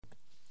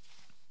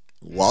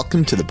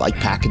Welcome to the Bike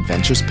Pack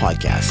Adventures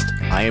podcast.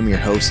 I am your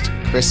host,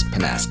 Chris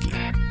Panaski.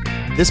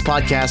 This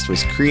podcast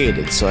was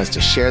created so as to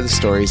share the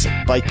stories of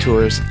bike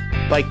tours,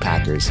 bike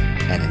packers,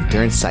 and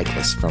endurance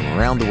cyclists from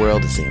around the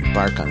world as they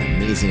embark on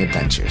amazing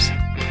adventures.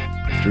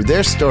 Through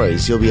their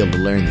stories, you'll be able to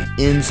learn the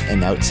ins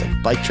and outs of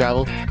bike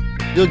travel.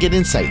 You'll get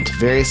insight into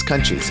various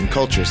countries and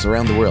cultures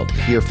around the world,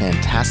 hear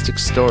fantastic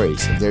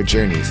stories of their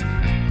journeys.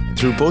 And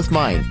through both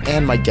mine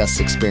and my guests'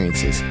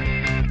 experiences,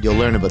 you'll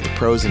learn about the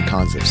pros and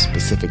cons of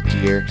specific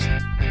gear,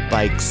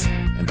 bikes,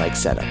 and bike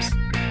setups.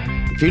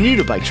 If you're new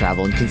to bike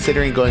travel and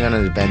considering going on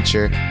an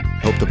adventure, I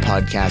hope the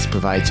podcast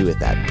provides you with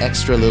that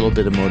extra little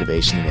bit of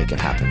motivation to make it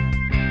happen.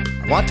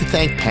 I want to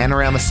thank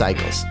Panorama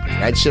Cycles,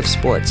 Redshift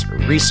Sports,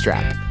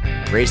 Restrap,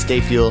 Race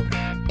Day Fuel,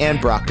 and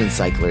Brockman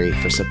Cyclery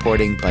for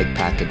supporting Bike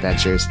Pack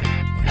Adventures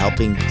and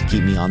helping to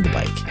keep me on the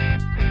bike.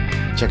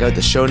 Check out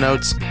the show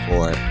notes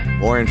for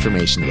more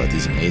information about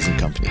these amazing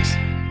companies.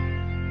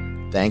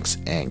 Thanks,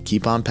 and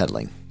keep on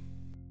pedaling.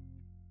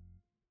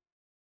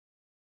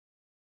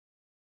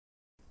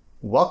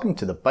 Welcome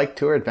to the Bike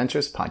Tour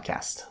Adventures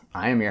podcast.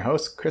 I am your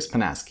host, Chris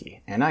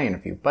Panaski, and I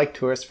interview bike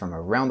tourists from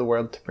around the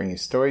world to bring you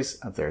stories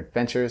of their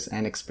adventures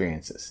and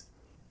experiences.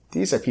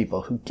 These are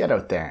people who get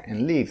out there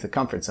and leave the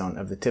comfort zone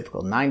of the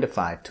typical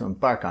 9-to-5 to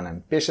embark on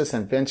ambitious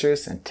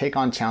adventures and take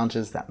on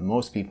challenges that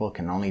most people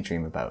can only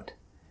dream about.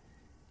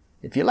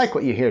 If you like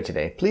what you hear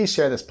today, please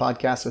share this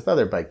podcast with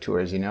other bike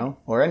tours you know,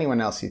 or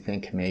anyone else you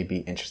think may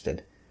be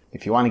interested.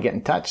 If you want to get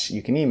in touch,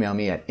 you can email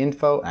me at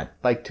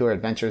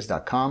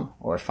info@biketouradventures.com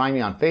or find me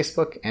on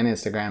Facebook and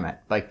Instagram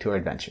at Bike Tour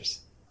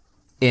Adventures.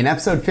 In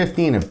episode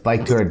 15 of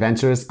Bike Tour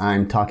Adventures,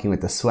 I'm talking with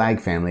the Swag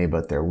family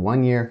about their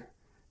one-year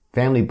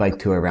family bike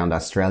tour around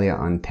Australia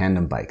on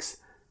tandem bikes.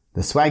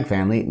 The Swag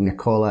family,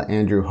 Nicola,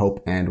 Andrew,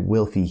 Hope, and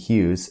Wilfie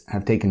Hughes,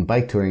 have taken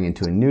bike touring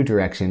into a new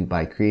direction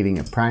by creating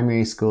a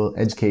primary school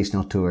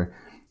educational tour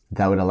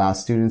that would allow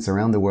students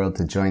around the world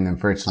to join them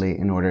virtually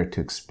in order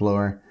to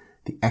explore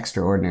the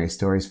extraordinary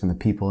stories from the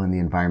people and the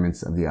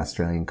environments of the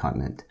Australian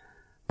continent.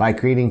 By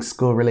creating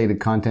school-related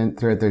content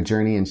throughout their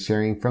journey and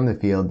sharing from the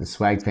field, the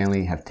Swag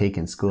family have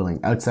taken schooling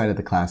outside of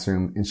the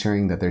classroom,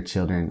 ensuring that their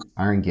children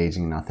are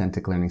engaging in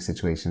authentic learning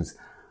situations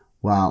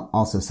while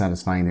also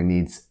satisfying their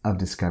needs of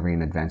discovery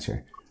and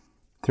adventure.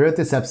 Throughout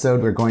this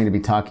episode, we're going to be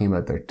talking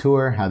about their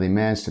tour, how they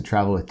managed to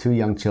travel with 2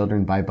 young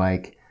children by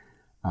bike,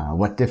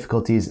 what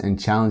difficulties and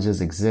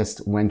challenges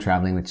exist when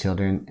traveling with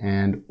children,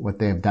 and what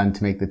they have done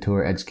to make the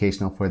tour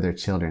educational for their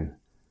children,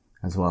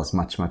 as well as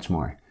much, much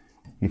more.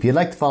 If you'd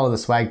like to follow the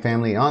Swag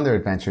family on their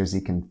adventures, you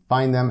can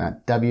find them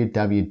at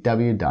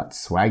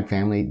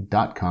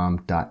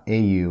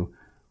www.swagfamily.com.au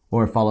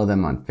or follow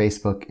them on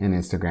Facebook and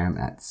Instagram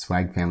at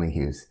Swag Family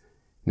Hughes.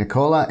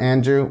 Nicola,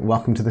 Andrew,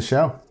 welcome to the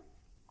show.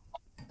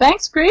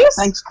 Thanks, Chris.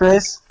 Thanks,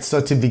 Chris.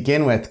 So to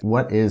begin with,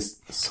 what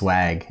is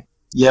swag?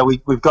 Yeah,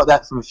 we've got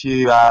that from a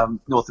few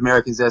North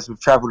Americans as we've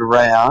travelled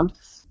around.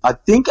 I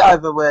think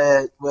over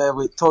where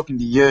we're talking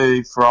to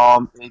you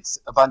from, it's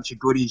a bunch of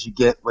goodies you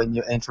get when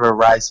you enter a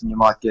race, and you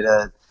might get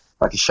a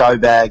show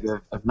bag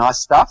of nice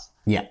stuff.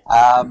 Yeah.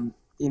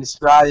 In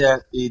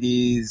Australia,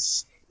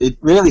 it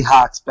really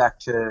harks back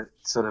to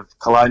sort of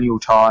colonial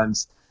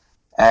times,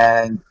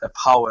 and a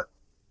poet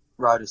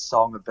wrote a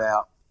song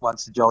about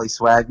once a jolly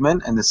swagman,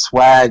 and the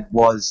swag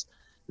was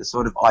the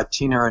sort of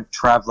itinerant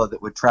traveller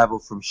that would travel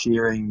from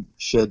shearing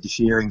shed to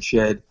shearing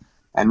shed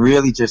and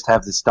really just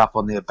have the stuff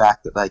on their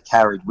back that they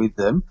carried with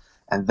them,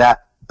 and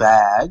that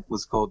bag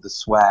was called the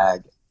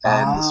swag,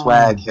 and the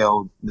swag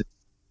held the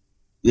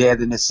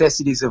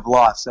necessities of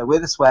life. So we're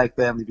the Swag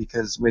family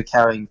because we're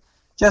carrying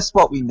just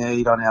what we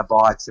need on our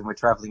bikes, and we're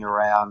travelling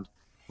around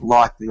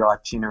like the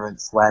itinerant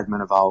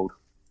swagmen of old.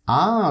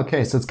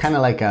 Okay. So it's kind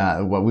of like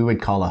what we would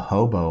call a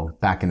hobo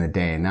back in the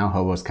day. Now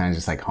hobo's kind of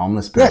just like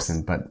homeless person,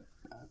 yes. But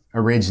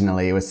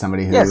originally it was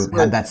somebody who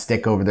had that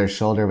stick over their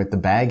shoulder with the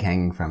bag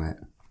hanging from it.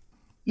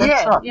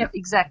 That's right. Yeah,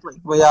 exactly.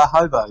 We are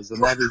hobos,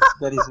 and that is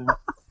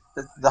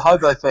the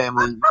hobo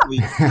family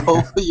we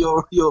call for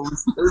your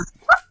listeners.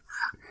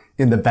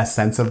 In the best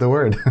sense of the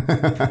word.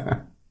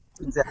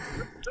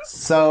 Exactly.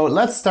 So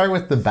let's start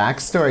with the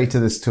backstory to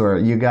this tour.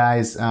 You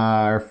guys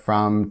are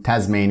from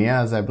Tasmania,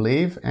 as I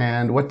believe.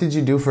 And what did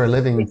you do for a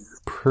living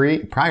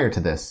prior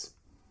to this?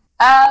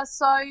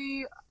 So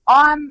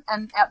I'm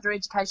an outdoor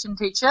education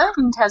teacher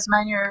in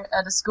Tasmania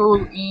at a school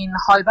in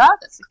Hobart.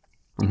 That's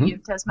the city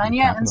of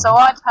Tasmania. And so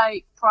I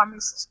take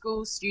primary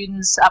school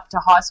students up to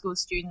high school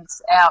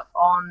students out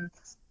on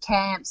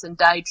camps and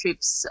day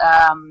trips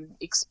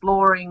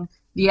exploring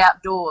the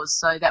outdoors.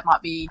 So that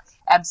might be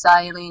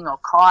abseiling or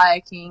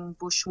kayaking,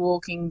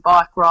 bushwalking,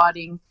 bike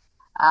riding,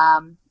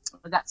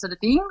 that sort of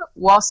thing.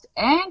 Whilst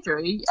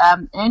Andrew, do you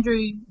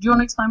want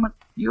to explain what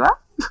you are?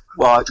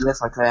 Well,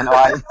 yes, I can.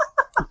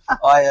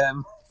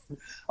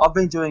 I've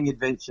been doing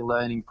adventure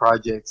learning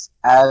projects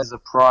as a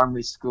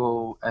primary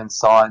school and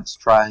science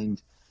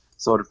trained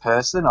sort of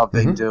person. I've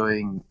been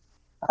doing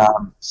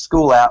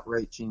school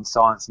outreach in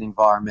science and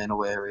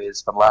environmental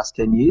areas for the last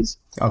 10 years.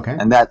 Okay.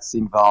 And that's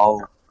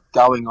involved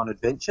going on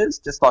adventures,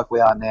 just like we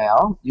are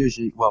now,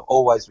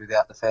 always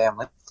without the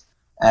family,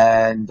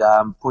 and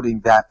putting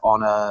that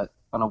on a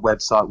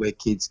website where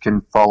kids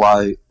can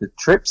follow the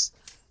trips.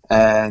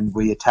 And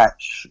we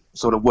attach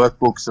sort of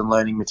workbooks and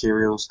learning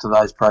materials to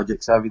those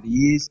projects over the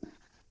years.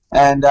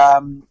 And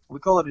we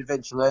call it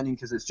adventure learning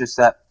because it's just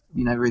that,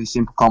 really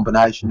simple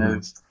combination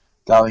of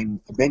going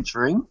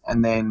adventuring,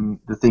 and then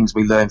the things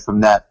we learn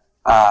from that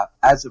are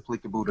as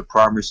applicable to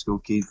primary school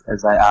kids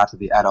as they are to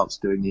the adults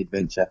doing the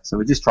adventure. So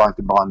we just try and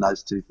combine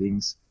those two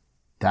things.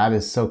 That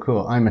is so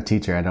cool. I'm a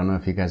teacher. I don't know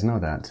if you guys know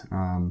that.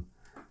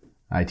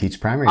 I teach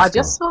primary school. I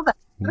just saw that.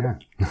 Yeah.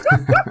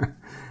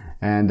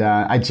 And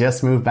I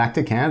just moved back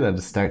to Canada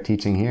to start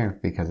teaching here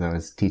because I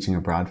was teaching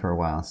abroad for a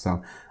while.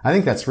 So I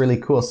think that's really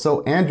cool.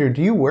 So Andrew,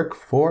 do you work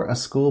for a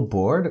school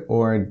board,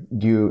 or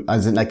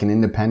is it like an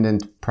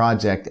independent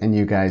project and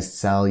you guys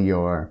sell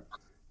your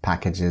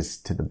packages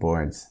to the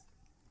boards?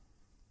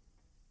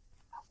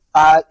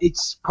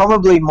 It's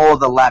probably more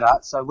the latter.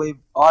 So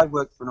I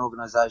work for an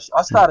organisation.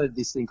 I started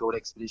this thing called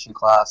Expedition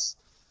Class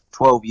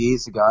 12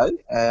 years ago,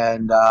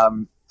 and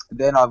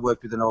then I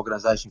worked with an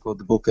organisation called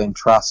the Bookend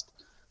Trust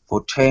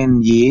for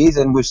 10 years,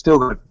 and we've still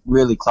got a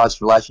really close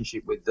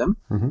relationship with them.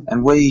 Mm-hmm.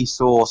 And we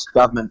source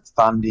government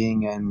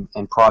funding and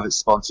private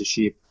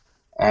sponsorship,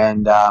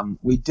 and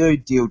we do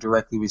deal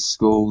directly with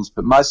schools,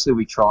 but mostly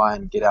we try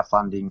and get our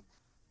funding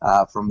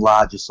from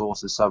larger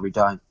sources so we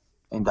don't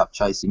end up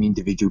chasing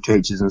individual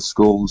teachers and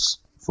schools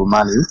for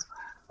money.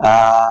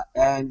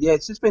 And yeah,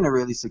 it's just been a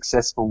really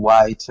successful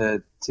way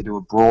to do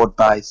a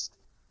broad-based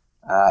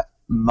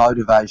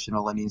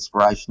motivational and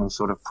inspirational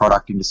sort of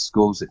product into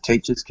schools that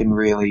teachers can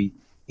really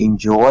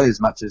enjoy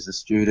as much as the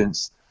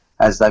students,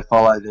 as they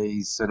follow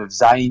these sort of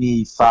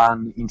zany,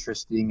 fun,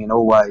 interesting and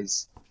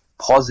always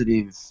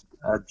positive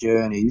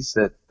journeys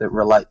that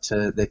relate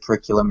to their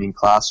curriculum in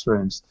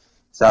classrooms.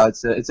 So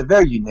it's a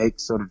very unique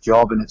sort of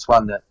job, and it's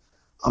one that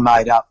I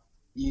made up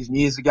years and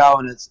years ago,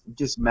 and it's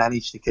just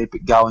managed to keep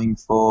it going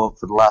for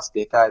the last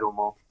decade or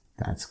more.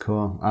 That's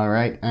cool. All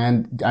right.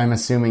 And I'm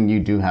assuming you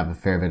do have a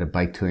fair bit of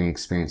bike touring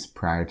experience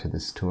prior to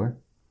this tour?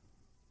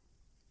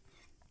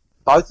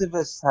 Both of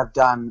us have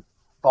done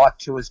bike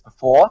tours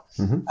before.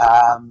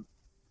 Mm-hmm.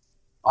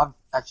 I've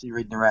actually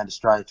ridden around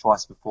Australia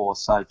twice before.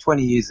 So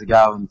 20 years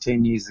ago and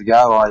 10 years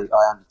ago,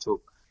 I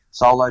undertook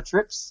solo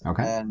trips.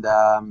 Okay. And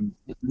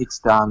Nick's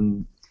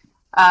done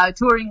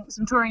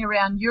touring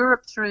around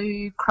Europe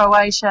through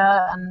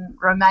Croatia and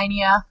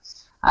Romania,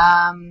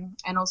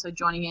 and also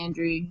joining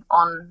Andrew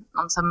on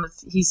some of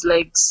his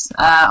legs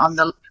on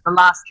the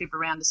last trip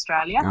around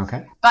Australia.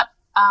 Okay. But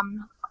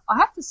I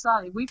have to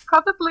say, we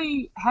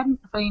probably hadn't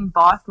been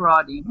bike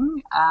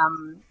riding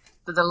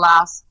for the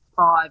last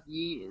 5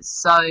 years.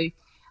 So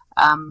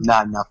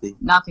no, nothing.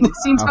 Nothing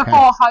since okay.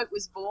 before Hope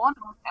was born,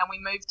 and we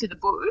moved to the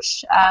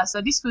bush.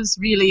 So this was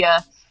really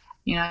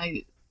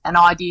an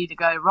idea to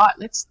go, right,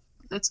 let's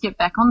get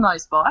back on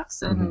those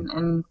bikes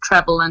and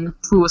travel and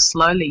tour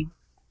slowly.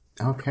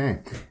 Okay.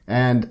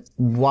 And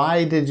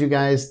why did you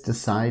guys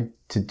decide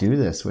to do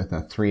this with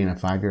a 3 and a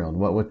 5-year-old?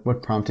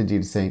 What prompted you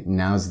to say,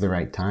 now's the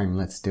right time,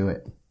 let's do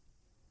it?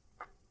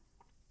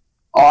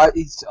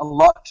 It's a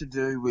lot to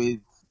do with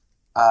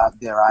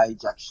their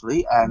age,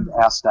 actually, and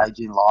our stage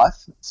in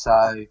life.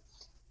 So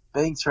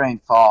being 3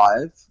 and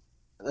 5,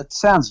 it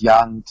sounds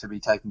young to be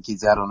taking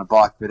kids out on a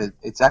bike, but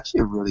it's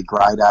actually a really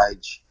great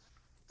age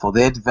for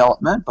their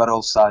development, but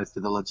also for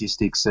the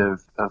logistics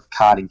of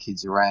carting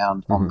kids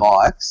around on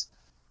bikes.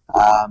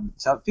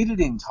 So it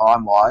fitted in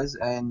time-wise,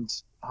 and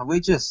we're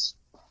just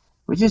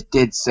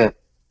dead set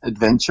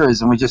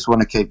adventurers, and we just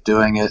want to keep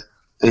doing it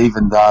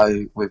even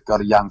though we've got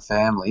a young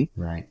family.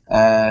 Right.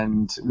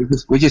 And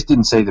we just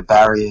didn't see the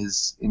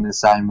barriers in the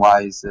same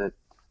ways that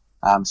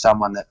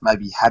someone that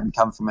maybe hadn't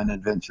come from an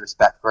adventurous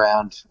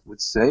background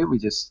would see.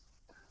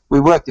 We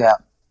worked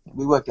out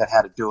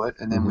how to do it,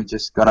 and then we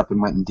just got up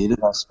and went and did it,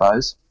 I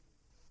suppose.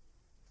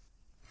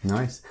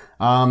 Nice.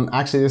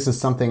 Actually, this is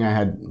something I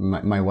had,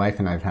 my wife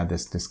and I have had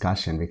this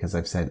discussion, because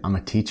I've said, I'm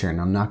a teacher and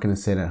I'm not going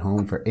to sit at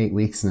home for 8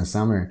 weeks in the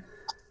summer.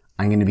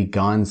 I'm going to be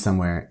gone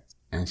somewhere.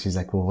 And she's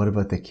like, well, what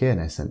about the kid?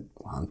 I said,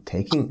 well,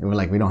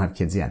 we don't have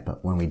kids yet,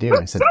 but when we do,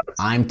 I said,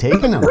 I'm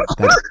taking them.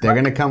 They're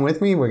going to come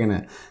with me. We're going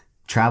to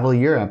travel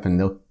Europe, and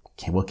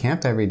we'll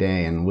camp every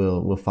day, and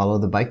we'll follow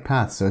the bike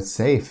path so it's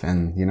safe,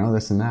 and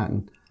this and that.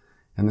 And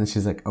then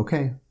she's like,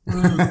 okay.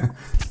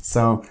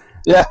 So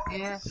yeah.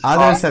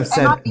 Others have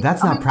said,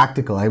 that's not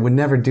practical. I would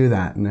never do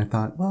that. And I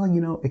thought, well,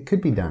 it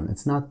could be done.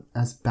 It's not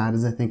as bad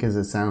as I think as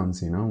it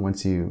sounds,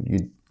 once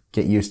you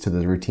get used to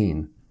the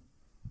routine.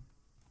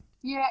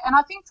 Yeah, and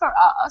I think for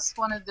us,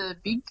 one of the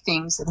big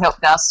things that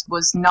helped us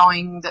was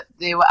knowing that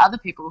there were other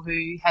people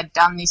who had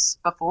done this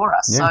before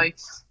us. Yeah.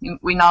 So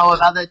we know of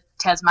other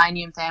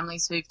Tasmanian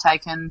families who've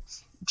taken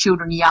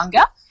children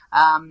younger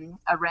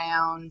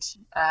around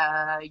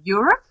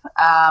Europe.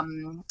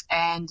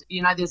 And,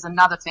 there's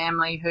another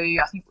family who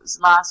I think it was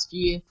last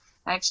year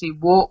actually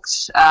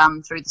walked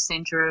through the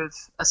centre of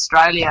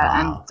Australia.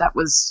 Wow. And that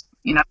was,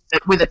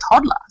 with a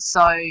toddler.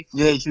 So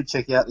yeah, you should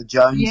check out the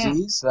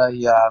Joneses.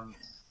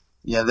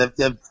 Yeah.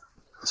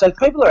 So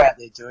people are out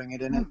there doing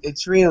it, and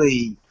it's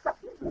really,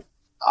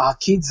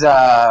 Kids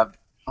are,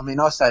 I mean,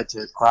 I say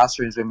to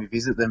classrooms when we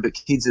visit them, but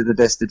kids are the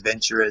best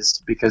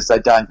adventurers because they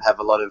don't have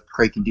a lot of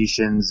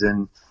preconditions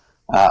and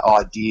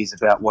ideas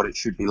about what it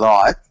should be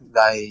like.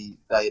 They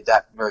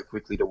adapt very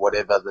quickly to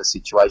whatever the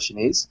situation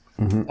is.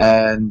 Mm-hmm.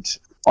 And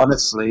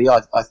honestly,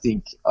 I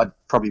think I'd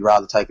probably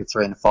rather take a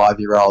 3 and a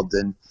 5-year-old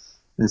than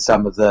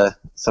some of the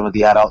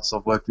adults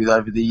I've worked with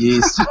over the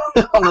years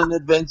on an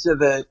adventure.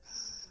 That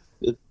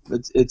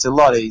it's a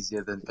lot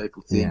easier than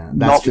people think. Yeah,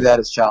 not without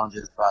its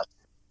challenges, but.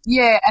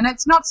 Yeah, and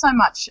it's not so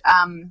much,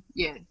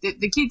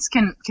 the kids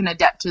can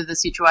adapt to the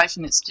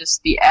situation. It's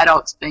just the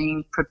adults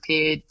being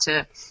prepared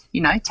to,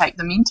 take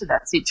them into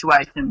that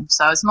situation.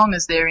 So as long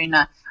as they're in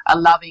a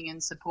loving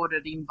and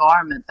supported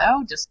environment,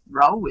 they'll just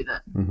roll with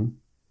it. Mm-hmm.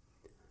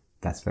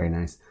 That's very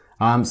nice.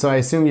 So I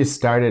assume you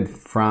started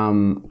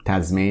from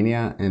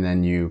Tasmania and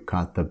then you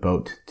caught the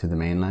boat to the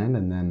mainland,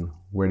 and then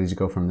where did you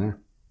go from there?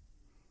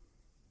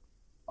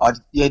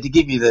 To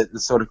give you the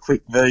sort of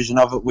quick version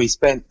of it, we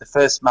spent the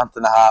first month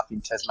and a half in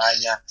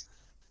Tasmania,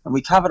 and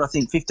we covered, I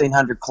think,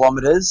 1,500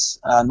 kilometres.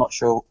 Not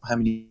sure how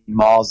many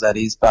miles that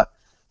is, but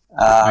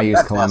I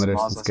use kilometres.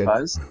 Miles, I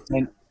suppose.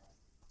 And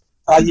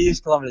I use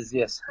kilometres,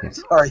 yes. Yeah.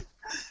 Sorry.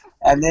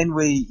 And then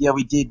we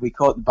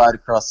caught the boat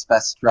across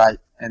Bass Strait,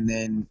 and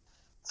then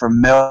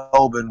from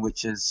Melbourne,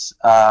 which is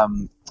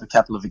the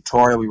capital of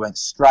Victoria, we went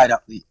straight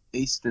up the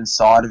eastern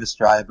side of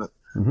Australia, but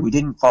mm-hmm. we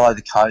didn't follow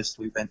the coast.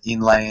 We went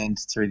inland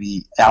through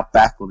the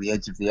outback, or the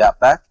edge of the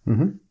outback,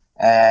 mm-hmm.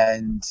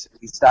 and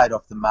we stayed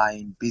off the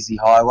main busy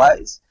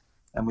highways,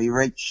 and we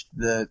reached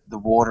the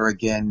water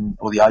again,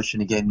 or the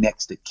ocean again,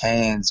 next at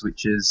Cairns,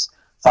 which is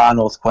far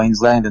north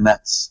Queensland, and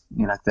that's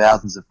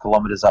thousands of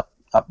kilometres up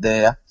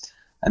there.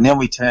 And then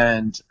we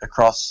turned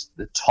across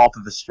the top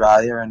of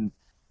Australia,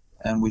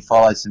 and we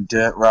followed some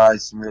dirt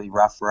roads, some really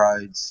rough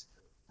roads,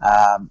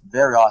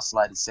 very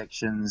isolated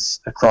sections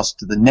across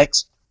to the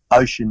next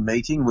ocean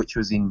meeting, which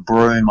was in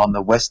Broome on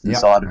the western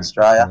side of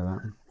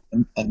Australia.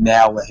 And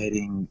now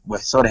we're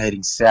sort of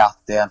heading south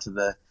down to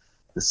the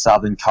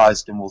southern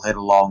coast, and we'll head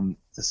along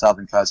the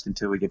southern coast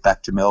until we get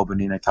back to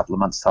Melbourne in a couple of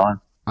months' time.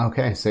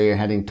 Okay, so you're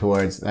heading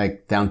towards,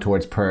 down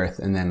towards Perth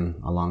and then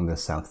along the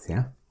south,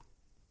 yeah?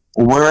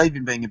 Well, we're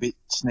even being a bit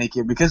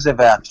sneaky because of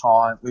our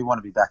time. We want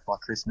to be back by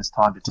Christmas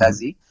time to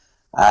Tassie.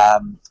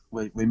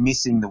 We're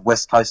missing the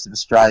west coast of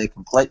Australia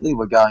completely.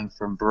 We're going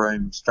from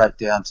Broome straight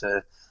down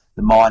to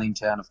the mining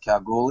town of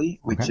Kalgoorlie,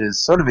 which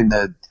is sort of in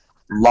the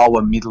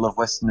lower middle of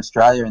Western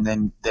Australia, and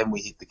then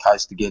we hit the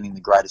coast again in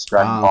the Great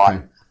Australian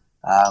Bight,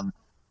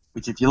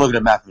 which, if you look at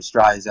a map of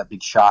Australia, is that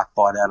big shark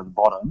bite out of the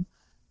bottom.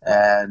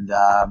 And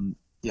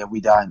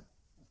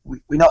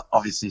we're not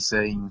obviously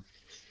seeing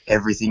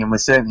everything, and we're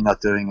certainly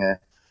not doing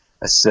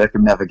a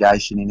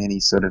circumnavigation in any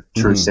sort of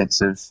true sense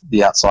of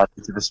the outside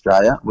of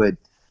Australia.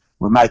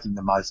 We're making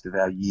the most of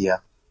our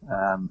year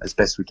as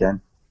best we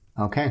can.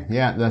 Okay,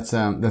 yeah,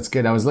 that's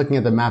good. I was looking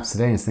at the maps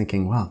today and was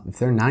thinking, well, if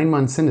they're 9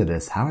 months into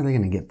this, how are they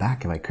going to get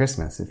back by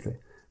Christmas?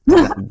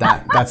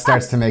 That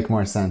starts to make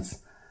more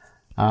sense.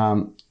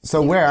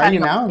 So where are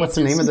you now? What's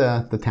the name of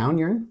the town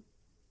you're in?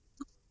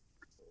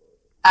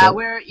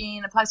 We're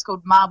in a place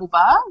called Marble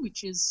Bar,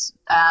 which is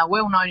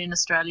well known in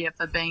Australia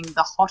for being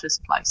the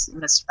hottest place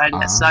in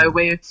Australia. So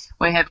we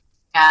have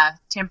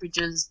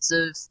temperatures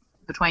of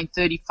between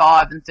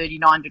 35 and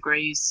 39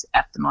 degrees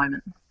at the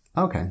moment.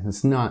 Okay,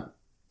 it's not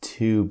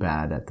too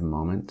bad at the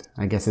moment.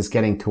 I guess it's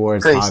getting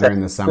towards hotter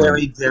in the summer.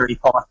 Very, very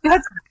hot.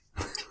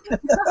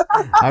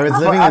 I was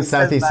living in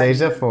Southeast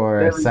Asia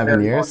for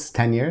 7 years,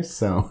 10 years,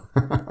 so.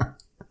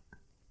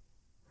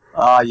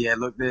 Oh yeah,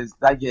 look, we're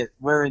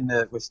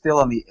still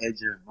on the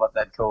edge of what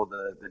they'd call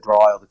the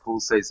dry or the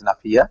cool season up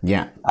here.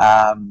 Yeah.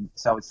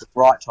 So it's the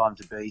right time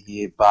to be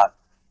here, but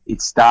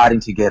it's starting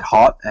to get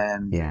hot,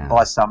 and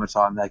by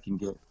summertime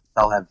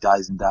they'll have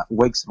days and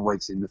weeks and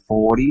weeks in the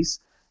 40s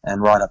and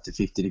right up to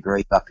 50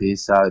 degrees up here.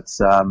 So it's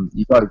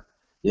we've got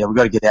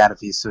to get out of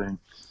here soon.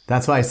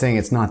 That's why I'm saying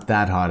it's not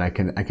that hot. I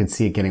could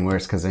see it getting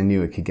worse because I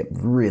knew it could get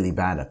really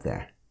bad up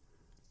there.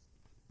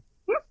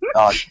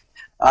 Oh,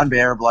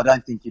 unbearable. I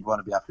don't think you'd want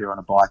to be up here on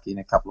a bike in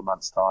a couple of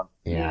months' time.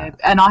 Yeah.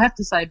 And I have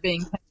to say,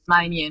 being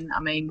Tasmanian,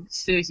 I mean,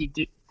 30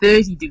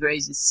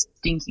 degrees is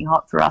stinking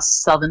hot for us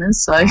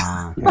Southerners. So,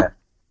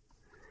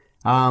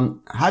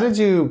 how did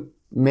you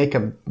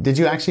did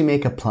you actually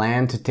make a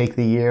plan to take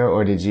the year,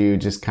 or did you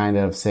just kind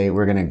of say,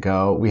 we're going to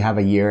go, we have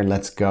a year,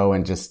 let's go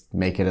and just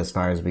make it as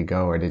far as we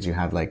go? Or did you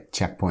have like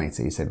checkpoints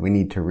that you said, we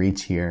need to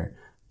reach here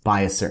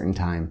by a certain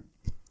time?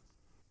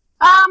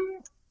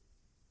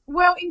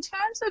 Well, in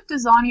terms of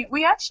designing it,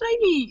 we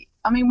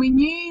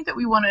knew that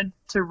we wanted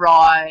to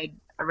ride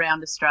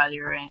around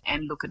Australia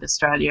and look at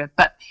Australia,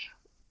 but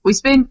we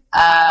spent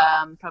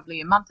probably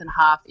a month and a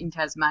half in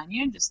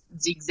Tasmania, just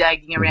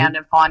zigzagging around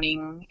and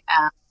finding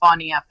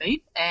our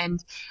feet.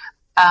 And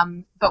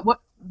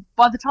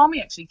by the time we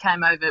actually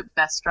came over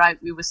Bass Strait,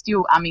 we were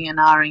still umming and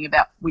ahhing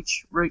about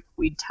which route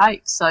we'd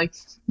take. So,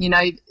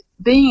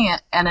 being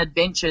an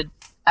adventure,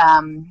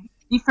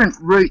 different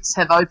routes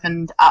have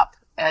opened up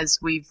as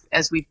we've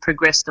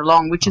progressed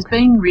along, which has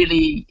been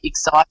really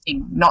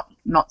exciting.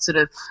 Not sort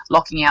of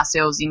locking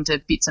ourselves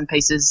into bits and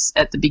pieces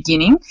at the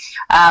beginning.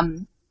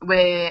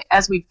 Where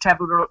as we've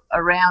travelled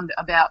around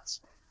about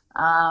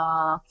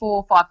 4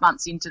 or 5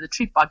 months into the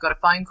trip, I got a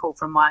phone call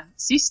from my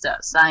sister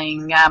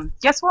saying,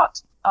 "Guess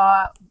what?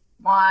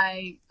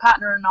 My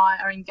partner and I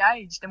are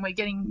engaged and we're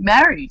getting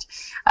married."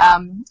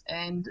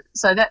 And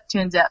so that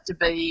turns out to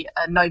be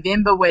a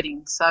November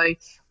wedding. So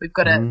we've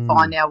got to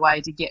find our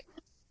way to get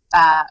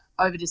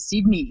over to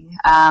Sydney,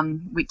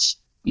 which,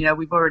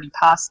 we've already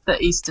passed the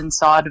eastern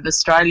side of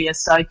Australia.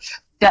 So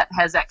that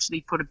has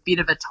actually put a bit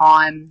of a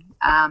timeline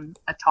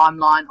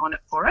on it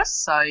for us.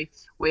 So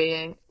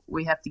we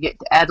have to get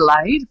to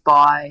Adelaide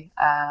by,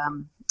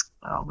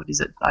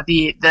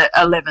 the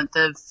 11th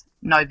of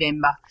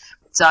November.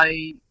 So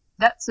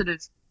that's sort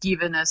of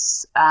given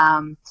us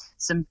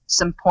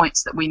some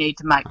points that we need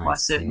to make by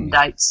certain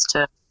dates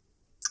to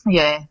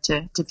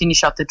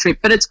finish up the trip.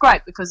 But it's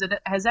great because it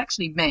has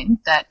actually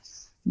meant that,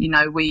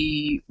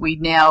 we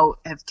now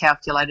have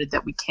calculated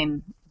that we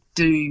can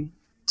do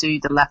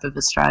the lap of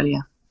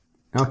Australia.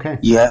 Okay.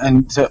 Yeah,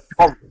 and to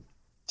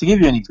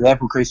give you an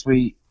example, Chris,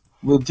 we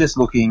were just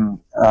looking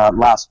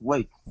last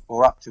week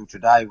or up till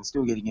today, we're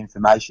still getting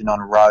information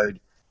on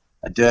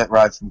a dirt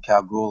road from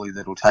Kalgoorlie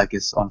that will take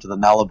us onto the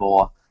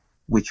Nullarbor,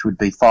 which would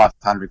be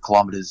 500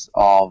 kilometres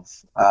of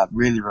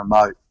really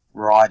remote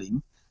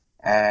riding.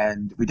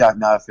 And we don't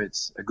know if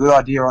it's a good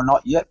idea or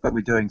not yet, but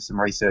we're doing some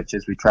research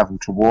as we travel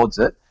towards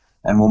it.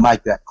 And we'll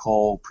make that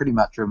call pretty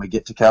much when we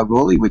get to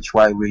Kalgoorlie, which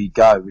way we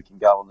go. We can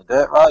go on the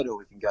dirt road or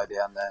we can go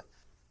down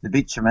the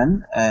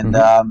bitumen. And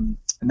and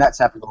that's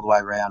happened all the way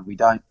around. We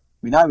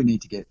know we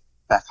need to get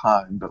back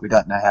home, but we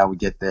don't know how we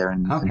get there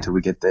until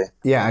we get there.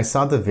 Yeah, I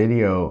saw the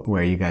video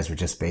where you guys were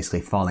just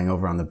basically falling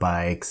over on the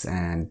bikes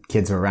and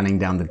kids were running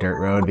down the dirt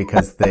road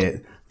because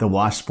the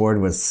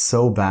washboard was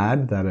so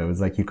bad that it was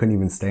like you couldn't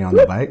even stay on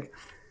the bike.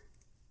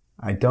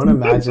 I don't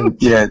imagine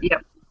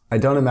I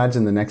don't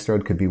imagine the next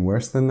road could be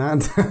worse than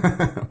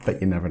that,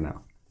 but you never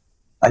know.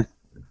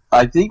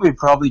 I think we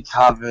probably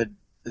covered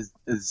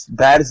as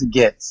bad as it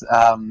gets.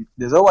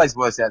 There's always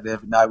worse out there,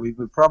 but no, we've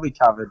probably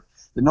covered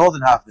the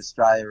northern half of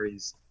Australia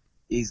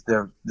is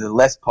the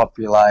less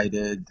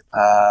populated,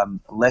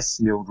 less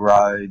sealed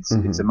roads.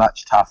 It's a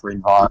much tougher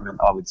environment,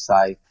 I would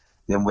say,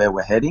 than where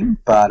we're heading.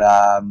 But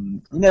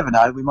you never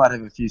know. We might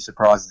have a few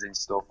surprises in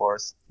store for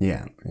us.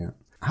 Yeah.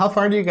 How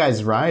far do you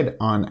guys ride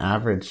on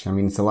average? I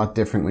mean, it's a lot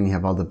different when you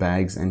have all the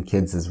bags and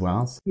kids as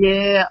well.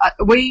 Yeah,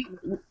 we're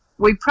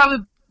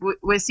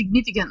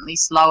significantly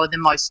slower than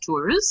most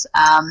tourers.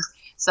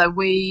 So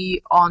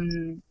we,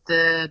 on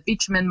the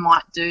bitumen,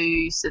 might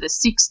do sort of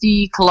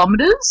 60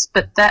 kilometres,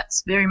 but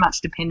that's very much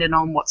dependent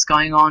on what's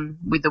going on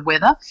with the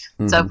weather.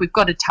 So if we've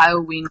got a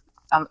tailwind,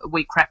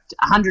 we cracked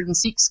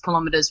 106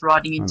 kilometres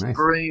riding into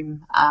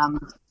Broome,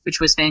 which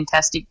was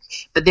fantastic.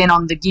 But then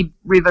on the Gibb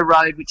River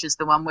Road, which is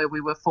the one where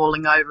we were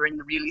falling over in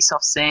the really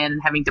soft sand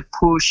and having to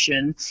push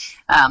and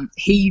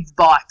heave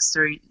bikes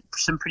through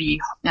some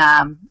pretty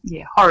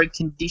horrid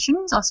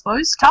conditions, I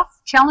suppose, tough,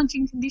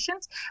 challenging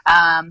conditions.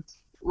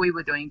 We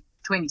were doing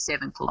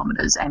 27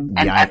 kilometres and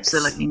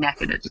absolutely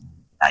knackered it.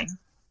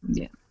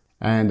 Yeah.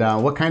 And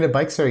what kind of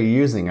bikes are you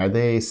using? Are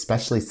they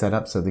specially set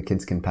up so the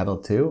kids can pedal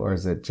too, or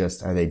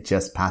are they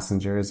just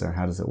passengers, or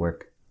how does it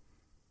work?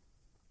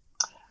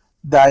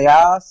 They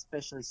are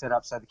specially set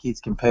up so the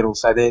kids can pedal.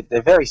 So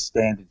they're very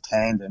standard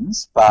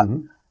tandems, but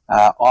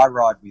I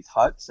ride with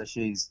Hope. So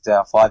she's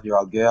our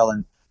 5-year-old girl,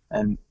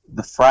 and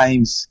the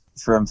frames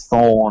from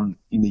Thorn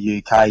in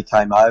the UK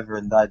came over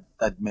and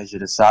they'd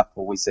measured us up,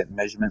 or we set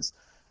measurements,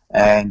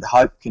 and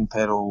Hope can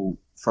pedal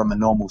from a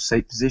normal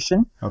seat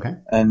position. Okay.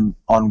 And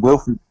on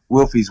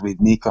Wilfie's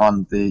with Nick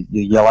on the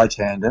yellow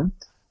tandem,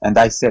 and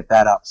they set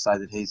that up so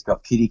that he's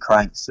got kiddie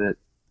cranks that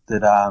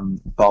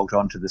bolt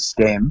onto the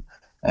stem,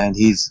 and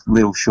his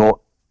little short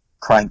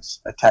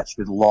cranks attached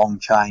with a long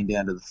chain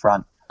down to the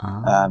front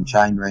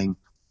chain ring.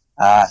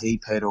 He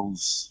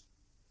pedals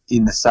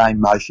in the same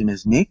motion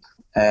as Nick,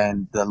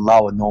 and the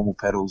lower normal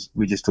pedals,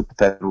 we just took the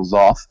pedals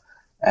off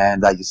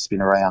and they just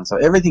spin around. So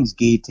everything's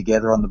geared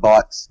together on the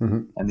bikes,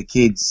 and the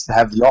kids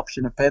have the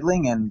option of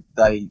pedaling, and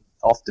they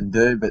often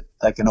do, but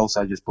they can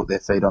also just put their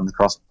feet on the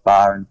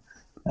crossbar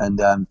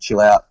and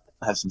chill out,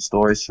 have some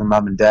stories from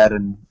mum and dad,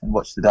 and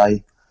watch the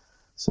day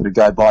sort of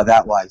go by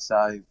that way.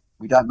 So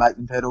we don't make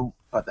them pedal,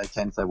 but they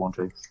can if they want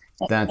to.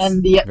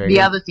 And the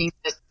other thing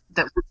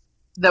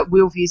that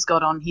Wilfie's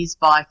got on his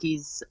bike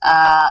is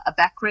a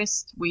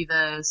backrest with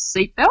a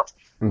seatbelt.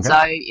 Okay. So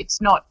it's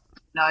not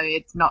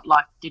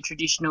like the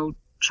traditional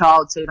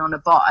child seat on a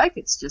bike.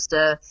 It's just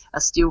a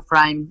steel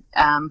frame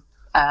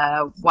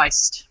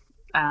waist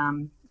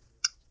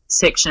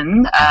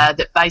section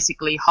that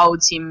basically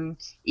holds him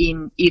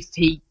in if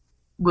he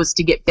was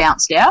to get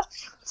bounced out.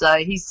 So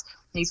he's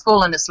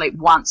fallen asleep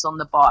once on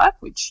the bike,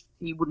 which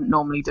he wouldn't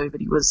normally do,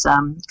 but he was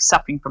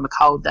suffering from a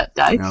cold that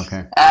day.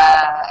 Okay.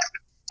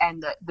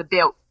 And the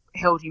belt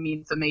held him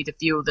in for me to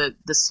feel the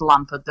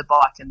slump of the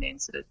bike and then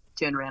sort of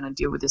turn around and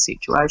deal with the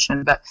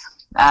situation. But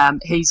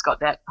he's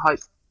got that Hope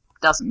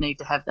doesn't need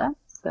to have that.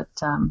 But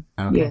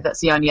Okay. that's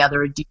the only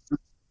other addition.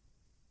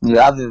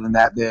 Yeah, other than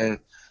that, they're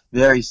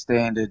very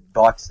standard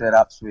bike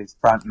setups with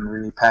front and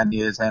rear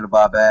panniers,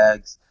 handlebar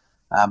bags.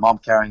 I'm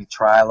carrying a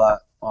trailer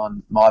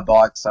on my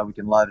bike so we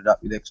can load it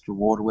up with extra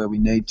water where we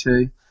need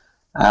to.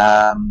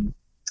 And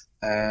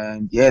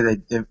yeah,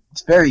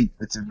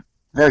 it's a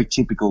very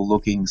typical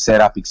looking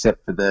setup,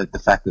 except for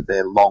the fact that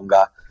they're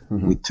longer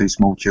with two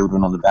small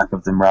children on the back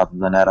of them rather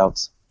than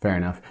adults. Fair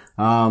enough.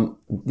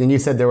 Then you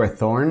said there were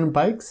Thorn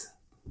bikes?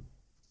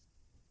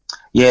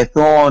 Yeah,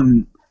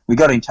 Thorn, we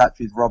got in touch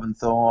with Robin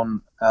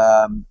Thorn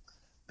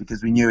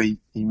because we knew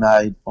they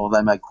made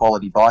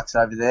quality bikes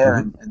over there,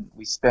 and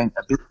we spent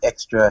a bit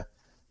extra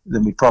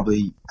than we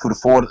probably could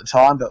afford at the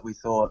time, but we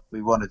thought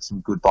we wanted some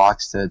good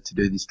bikes to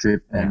do this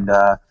trip, and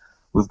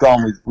we've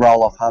gone with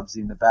roll-off hubs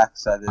in the back,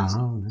 so there's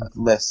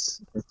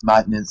less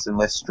maintenance and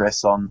less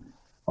stress on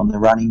the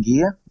running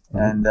gear.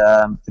 And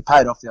it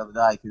paid off the other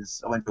day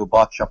because I went to a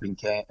bike shop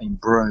in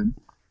Broome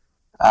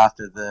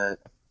after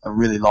a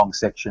really long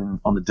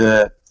section on the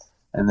dirt,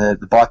 and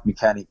the bike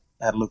mechanic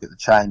had a look at the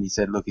chain. He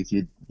said, "Look, if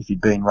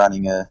you'd been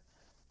running a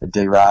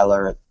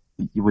derailleur,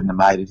 you wouldn't have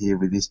made it here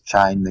with this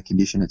chain, the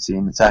condition it's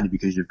in. It's only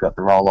because you've got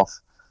the roll-off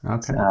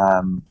Okay.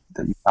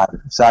 that you made it."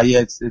 So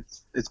yeah,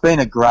 it's been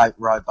a great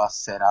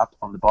robust setup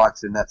on the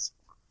bikes, and that's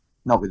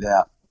not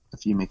without a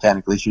few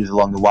mechanical issues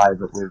along the way,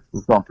 but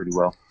we've gone pretty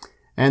well.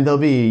 And they'll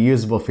be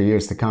usable for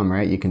years to come,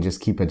 right? You can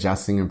just keep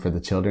adjusting them for the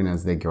children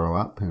as they grow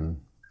up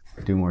and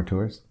do more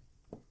tours.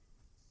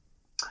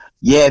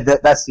 Yeah,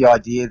 that's the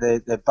idea.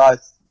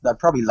 They'll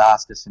probably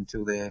last us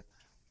until they're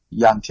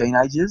young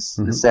teenagers.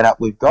 The setup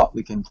we've got,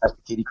 we can take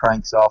the kiddie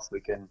cranks off.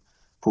 We can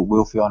put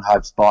Wilfie on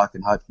Hope's bike,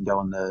 and Hope can go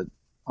on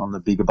the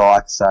bigger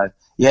bike. So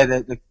yeah,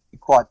 they're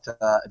quite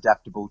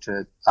adaptable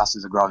to us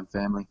as a growing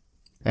family.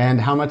 And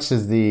how much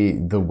is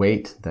the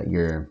weight that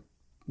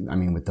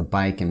with the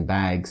bike and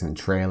bags and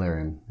trailer,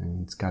 and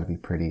it's got to be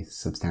pretty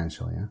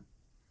substantial, yeah?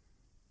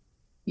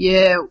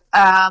 Yeah,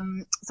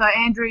 so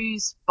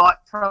Andrew's bike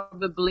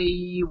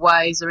probably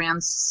weighs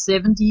around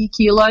 70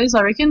 kilos,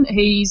 I reckon.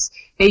 He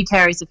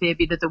carries a fair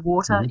bit of the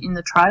water in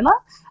the trailer,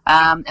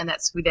 and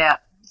that's without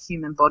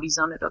human bodies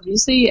on it,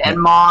 obviously.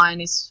 And mine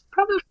is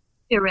probably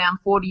around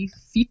 40,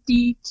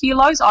 50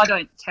 kilos. I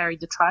don't carry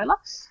the trailer.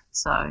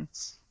 So,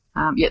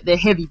 they're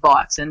heavy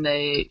bikes, and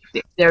they're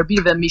a bit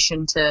of a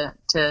mission to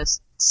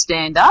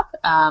stand up,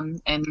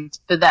 and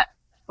for that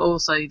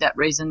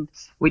reason,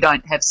 we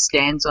don't have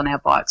stands on our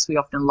bikes. We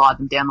often lie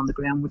them down on the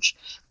ground, which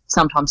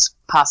sometimes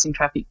passing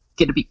traffic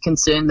get a bit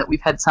concerned that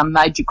we've had some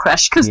major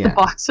crash because the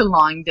bikes are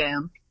lying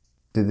down.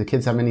 Do the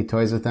kids have any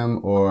toys with them,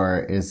 or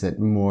is it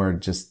more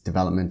just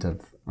development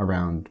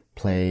around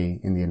play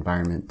in the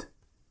environment?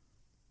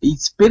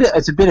 It's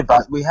a bit of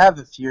both. We have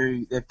a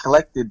few. They've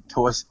collected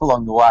toys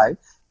along the way,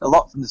 a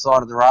lot from the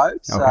side of the road. Okay.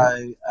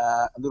 So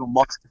a little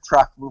monster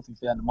truck. Wolfie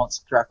found a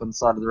monster truck on the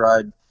side of the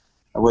road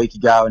a week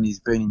ago, and he's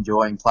been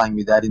enjoying playing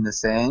with that in the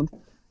sand.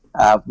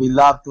 We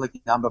love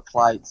collecting number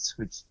plates,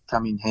 which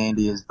come in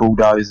handy as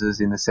bulldozers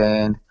in the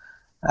sand.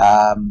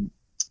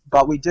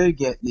 But we do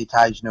get the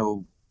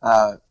occasional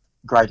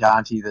great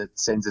auntie that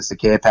sends us a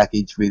care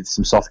package with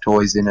some soft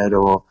toys in it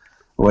or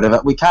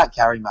whatever. We can't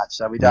carry much,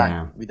 so we don't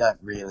have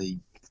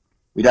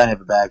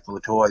a bag full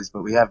of toys,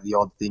 but we have the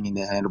odd thing in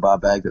their handlebar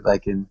bag that they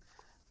can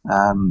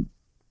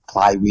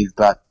play with.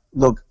 But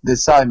look,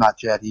 there's so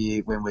much out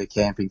here when we're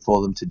camping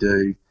for them to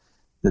do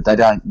that they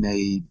don't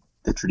need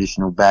the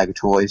traditional bag of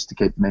toys to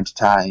keep them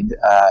entertained.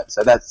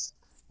 So that's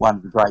one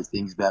of the great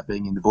things about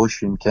being in the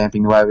bush and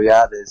camping the way we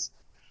are. There's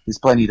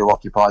plenty to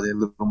occupy their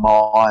little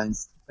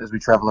minds as we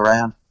travel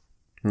around.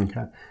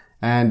 Okay.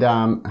 And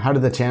how do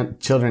the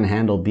children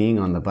handle being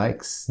on the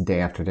bikes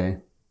day after day?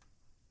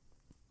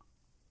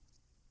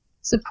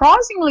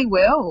 Surprisingly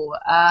well.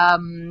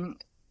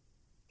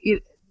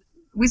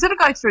 We sort of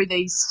go through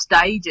these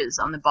stages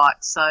on the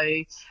bike. So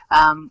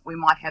we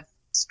might have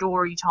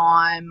story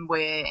time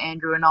where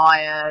Andrew and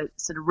I are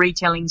sort of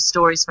retelling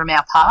stories from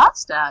our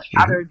past,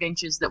 other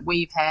adventures that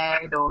we've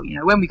had, or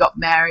when we got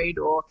married,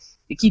 or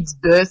the kids'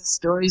 birth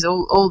stories,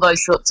 all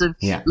those sorts of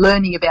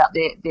learning about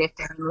their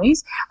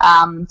families,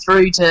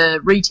 through to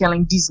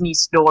retelling Disney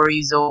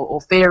stories or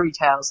fairy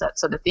tales, that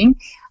sort of thing.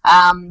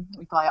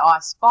 We play I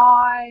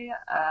Spy,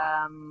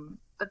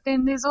 but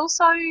then there's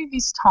also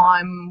this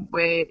time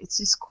where it's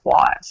just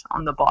quiet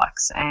on the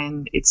bikes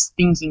and it's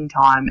thinking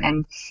time,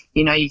 and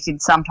you can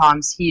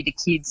sometimes hear the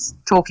kids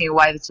talking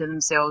away to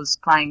themselves,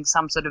 playing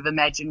some sort of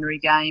imaginary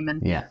game.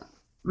 And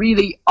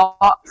really,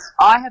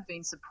 I have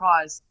been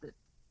surprised that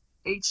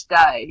each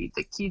day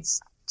the kids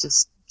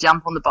just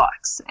jump on the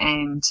bikes,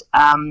 and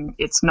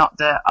it's not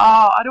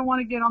I don't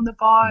want to get on the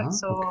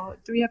bikes, or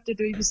do we have to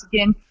do this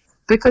again?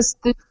 Because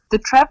the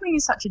travelling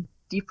is such a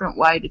different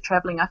way to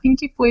travelling. I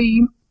think if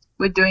we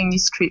were doing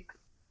this trip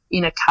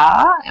in a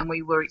car and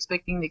we were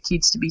expecting the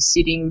kids to be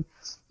sitting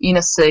in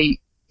a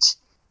seat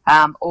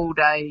all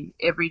day,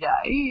 every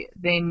day,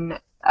 then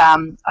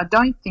I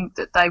don't think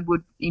that they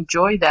would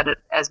enjoy that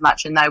as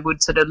much, and they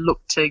would sort of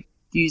look to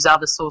use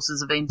other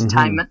sources of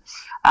entertainment.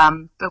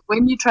 But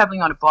when you're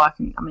travelling on a bike,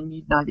 and I mean,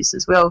 you know this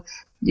as well,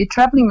 you're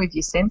travelling with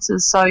your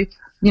senses. So,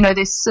 you know,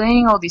 they're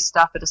seeing all this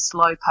stuff at a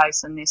slow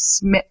pace, and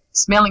they're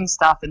smelling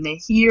stuff, and they're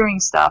hearing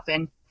stuff,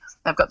 and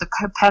they've got the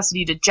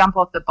capacity to jump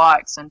off the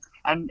bikes and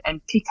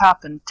pick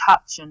up and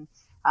touch and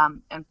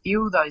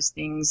feel those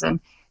things. And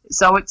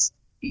so it's,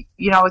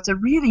 you know, it's a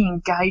really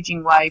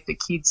engaging way for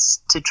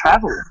kids to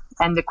travel.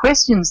 And the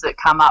questions that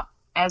come up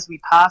as we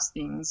pass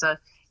things are,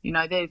 you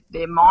know,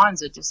 their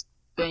minds are just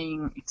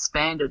being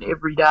expanded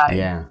every day.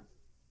 Yeah.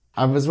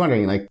 I was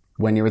wondering, like,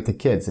 when you're with the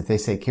kids, if they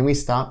say, can we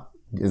stop?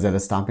 Is that a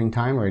stopping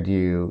time, or do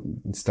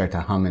you start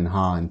to hum and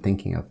haw and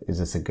thinking of, is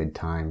this a good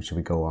time? Should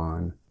we go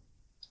on?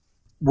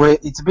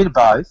 It's a bit of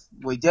both.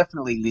 We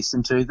definitely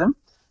listen to them.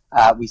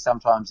 We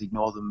sometimes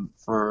ignore them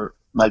for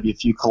maybe a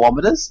few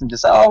kilometres and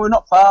just say, oh, we're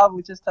not far,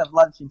 we just have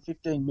lunch in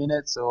 15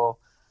 minutes.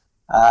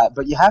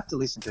 But you have to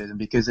listen to them,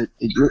 because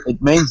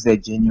it means they're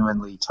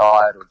genuinely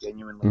tired or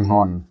genuinely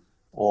hot,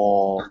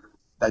 or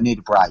they need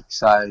a break.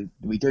 So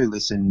we do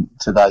listen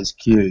to those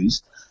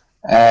cues.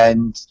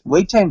 And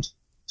we tend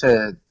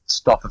to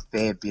stop a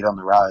fair bit on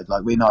the road.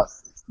 Like, we're not...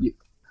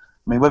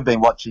 I mean, we've been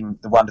watching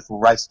the wonderful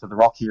Race to the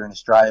Rock here in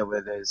Australia,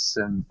 where there's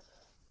some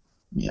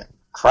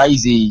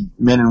crazy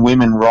men and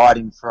women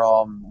riding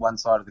from one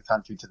side of the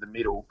country to the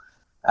middle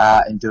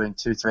and doing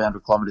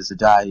 200-300 kilometres a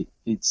day.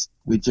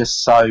 We're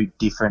just so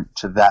different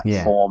to that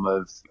form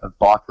of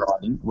bike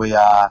riding. We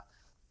are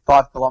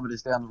 5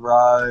 kilometres down the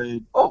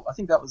road. Oh, I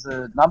think that was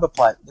a number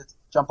plate. Let's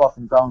jump off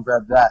and go and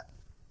grab that.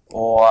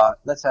 Or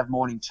let's have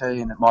morning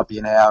tea, and it might be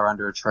an hour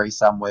under a tree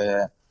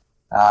somewhere.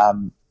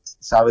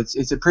 So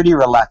it's a pretty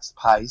relaxed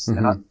pace,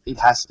 and it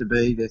has to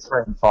be. They're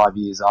 3 and 5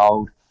 years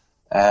old,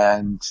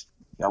 and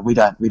we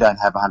don't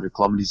have 100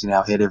 kilometres in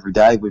our head every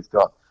day. We've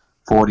got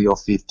 40 or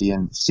 50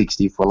 and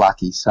 60 if we're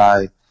lucky.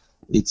 So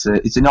it's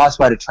a nice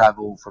way to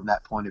travel from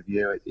that point of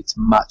view. It's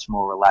much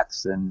more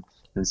relaxed than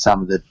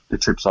some of the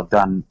trips I've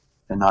done,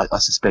 and I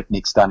suspect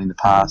Nick's done in the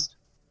past.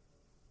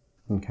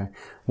 Okay.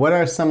 What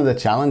are some of the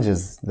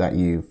challenges that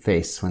you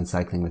face when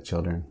cycling with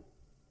children?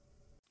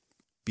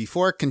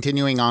 Before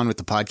continuing on with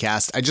the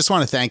podcast, I just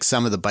want to thank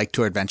some of the Bike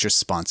Tour Adventures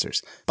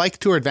sponsors. Bike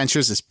Tour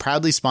Adventures is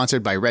proudly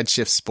sponsored by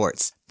Redshift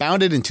Sports.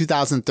 Founded in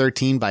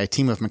 2013 by a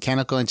team of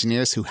mechanical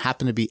engineers who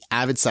happen to be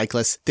avid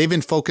cyclists, they've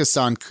been focused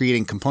on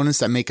creating components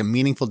that make a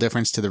meaningful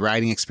difference to the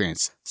riding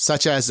experience,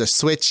 such as the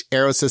switch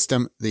aero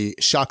system, the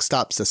shock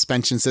stop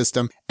suspension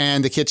system,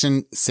 and the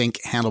kitchen sink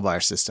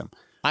handlebar system.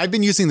 I've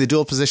been using the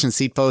dual position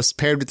seat post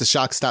paired with the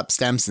shock stop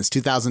stem since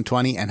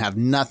 2020 and have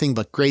nothing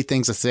but great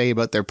things to say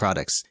about their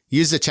products.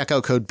 Use the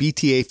checkout code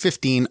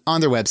BTA15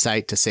 on their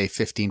website to save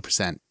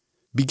 15%.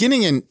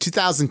 Beginning in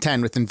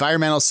 2010 with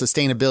environmental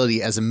sustainability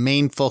as a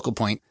main focal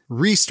point,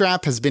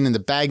 Restrap has been in the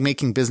bag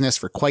making business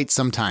for quite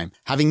some time.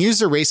 Having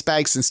used their race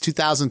bags since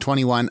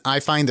 2021, I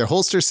find their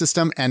holster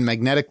system and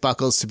magnetic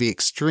buckles to be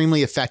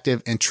extremely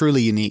effective and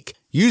truly unique.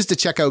 Use the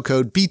checkout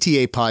code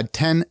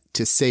BTAPOD10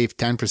 to save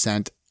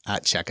 10%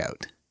 at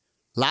checkout.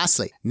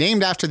 Lastly,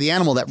 named after the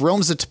animal that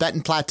roams the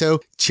Tibetan Plateau,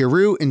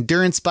 Chiru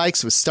Endurance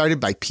Bikes was started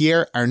by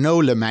Pierre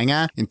Arnaud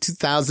Lemanga in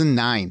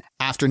 2009.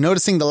 After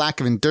noticing the lack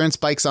of endurance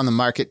bikes on the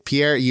market,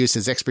 Pierre used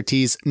his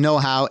expertise,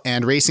 know-how,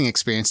 and racing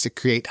experience to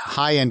create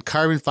high-end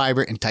carbon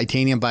fiber and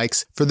titanium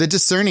bikes for the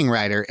discerning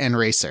rider and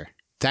racer.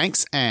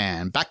 Thanks,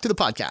 and back to the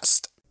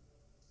podcast.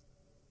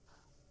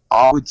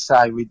 I would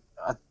say we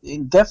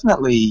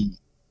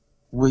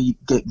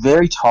get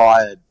very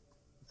tired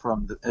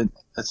from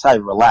I'd say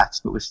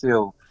relaxed, but it's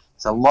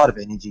a lot of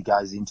energy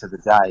goes into the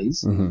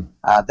days.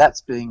 That's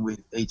being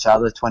with each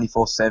other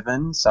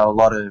 24/7, so a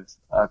lot of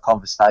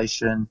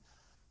conversation,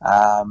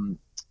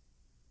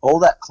 all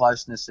that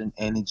closeness and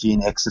energy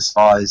and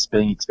exercise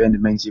being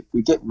expended means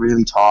we get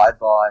really tired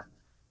by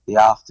the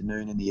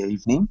afternoon and the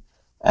evening,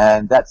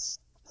 and that's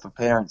for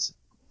parents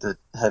that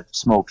have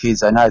small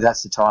kids. I know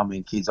that's the time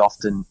when kids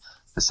often,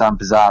 for some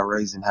bizarre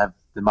reason, have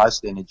the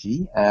most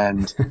energy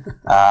and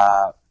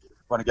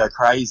want to go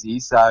crazy.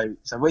 So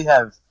we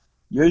have,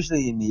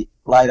 usually in the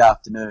late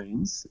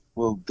afternoons,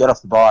 we'll get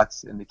off the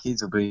bikes and the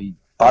kids will be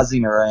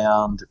buzzing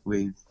around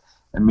with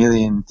a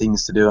million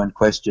things to do and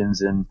questions,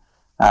 and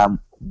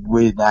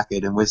we're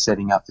knackered and we're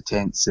setting up the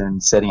tents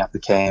and setting up the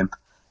camp,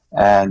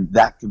 and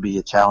that can be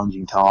a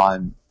challenging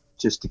time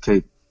just to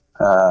keep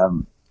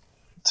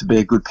to be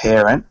a good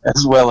parent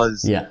as well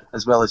as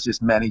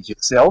just manage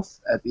yourself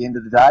at the end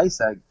of the day.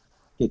 So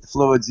get the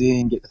fluids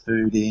in, get the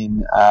food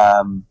in,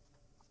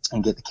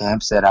 and get the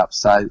camp set up.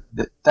 So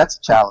that's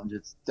a challenge.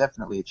 It's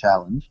definitely a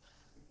challenge.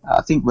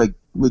 I think we're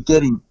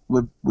good at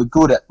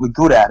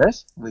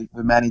it. We're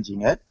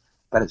managing it,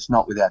 but it's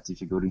not without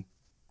difficulty.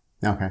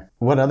 Okay.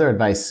 What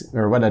advice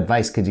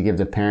could you give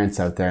to parents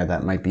out there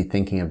that might be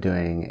thinking of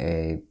doing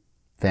a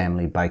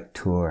family bike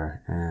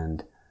tour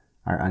and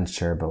are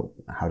unsure about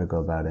how to go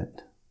about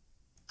it?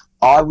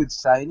 I would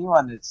say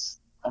anyone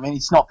it's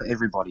not for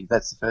everybody.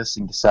 That's the first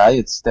thing to say.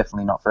 It's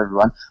definitely not for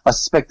everyone. I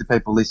suspect the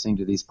people listening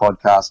to this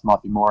podcast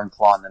might be more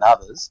inclined than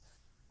others.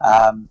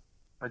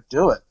 But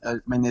do it.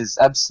 I mean, there's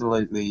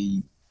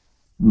absolutely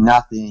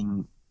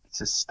nothing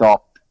to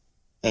stop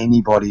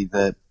anybody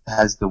that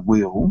has the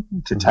will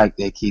to take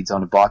their kids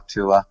on a bike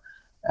tour.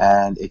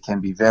 And it can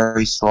be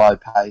very slow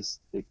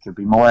paced. It could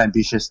be more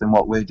ambitious than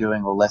what we're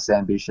doing or less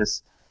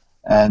ambitious.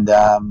 And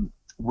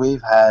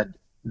we've had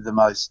the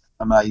most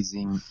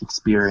amazing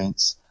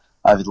experience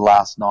over the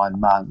last 9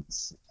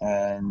 months.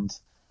 And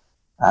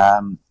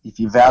if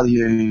you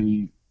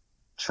value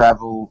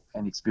travel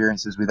and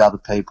experiences with other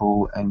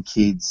people and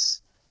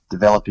kids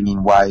developing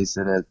in ways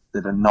that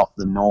are not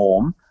the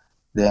norm,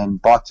 then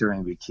bike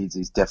touring with kids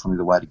is definitely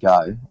the way to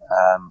go.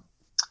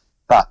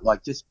 But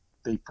like, just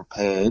be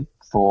prepared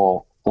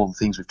for all the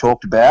things we've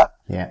talked about,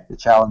 the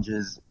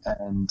challenges,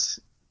 and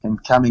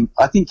coming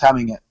at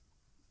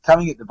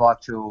the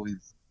bike tour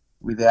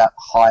without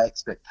high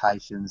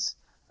expectations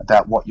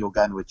about what you're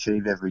going to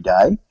achieve every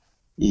day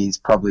is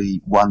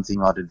probably one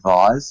thing I'd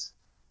advise.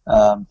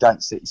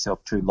 Don't set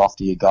yourself too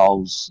lofty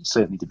goals,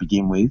 certainly to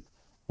begin with,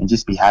 and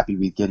just be happy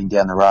with getting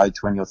down the road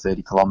 20 or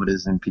 30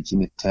 kilometres and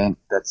pitching a tent.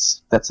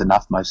 That's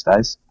enough most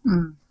days.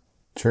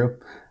 True.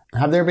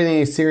 Have there been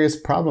any serious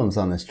problems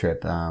on this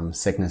trip?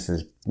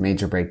 Sicknesses,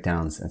 major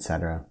breakdowns,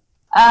 etc.?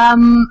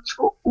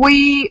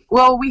 We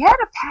had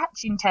a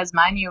patch in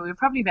Tasmania. We were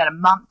probably about a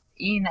month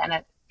in,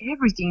 and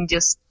everything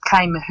just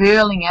came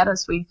hurling at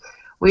us.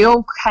 We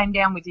all came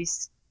down with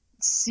this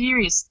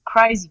serious,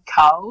 crazy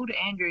cold.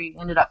 Andrew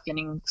ended up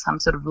getting some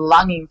sort of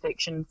lung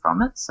infection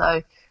from it,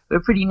 so we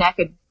were pretty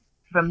knackered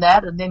from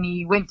that. And then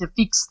he went to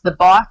fix the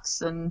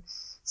bikes and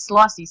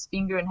sliced his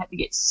finger and had to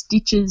get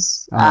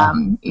stitches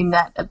in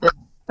that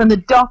from the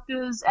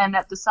doctors. And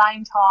at the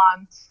same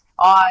time,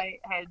 I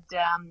had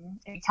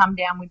come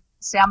down with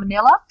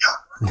salmonella,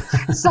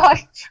 so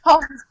I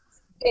was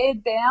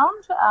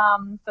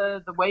bed-bound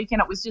for the week,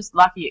 and it was just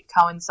lucky it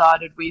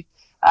coincided with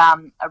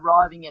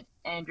arriving at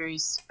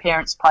Andrew's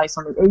parents' place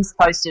on the east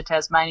coast of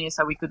Tasmania,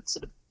 so we could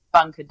sort of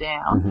bunker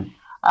down.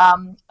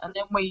 And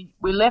then we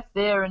left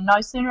there, and no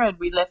sooner had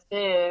we left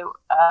there,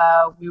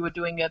 we were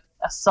doing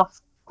a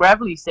soft,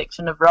 gravelly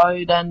section of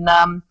road, and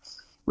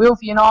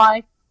Wilfie and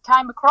I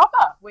came a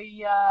cropper.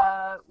 We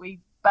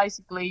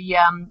basically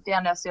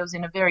found ourselves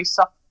in a very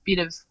soft bit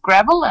of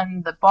gravel,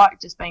 and the bike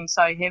just being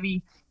so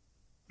heavy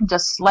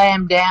just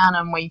slammed down,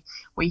 and we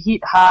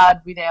hit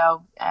hard with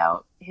our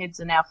heads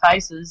and our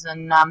faces,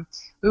 and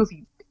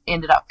Wilfie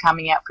ended up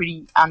coming out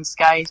pretty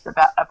unscathed,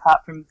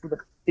 apart from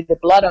with the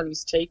blood on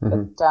his cheek.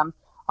 But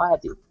I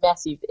had this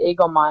massive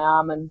egg on my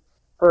arm, and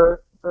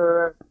for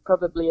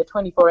probably a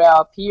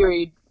 24-hour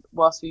period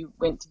whilst we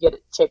went to get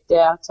it checked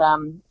out,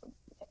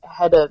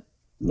 had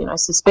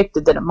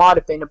suspected that it might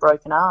have been a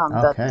broken arm.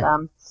 Okay.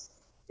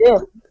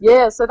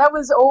 But so that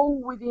was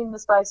all within the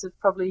space of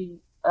probably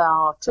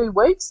 2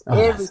 weeks.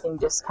 Everything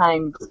just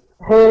came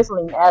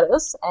hurtling at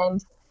us,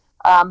 and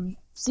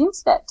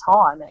since that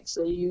time,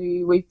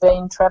 actually, we've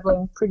been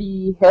travelling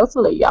pretty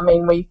healthily. I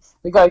mean, we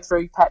go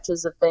through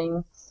patches of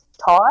being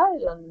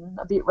tired and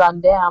a bit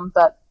run down,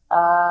 but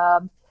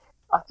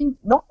I think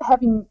not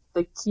having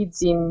the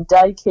kids in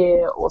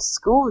daycare or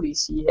school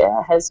this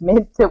year has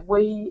meant that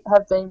we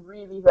have been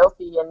really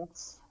healthy,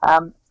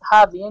 and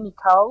hardly any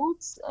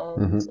colds,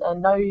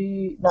 and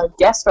no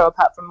gastro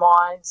apart from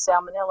my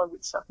salmonella,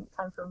 which I think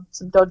came from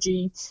some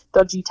dodgy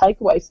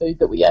takeaway food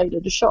that we ate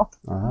at a shop.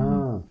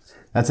 Oh,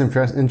 that's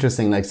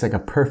interesting. Like, it's like a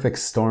perfect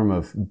storm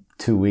of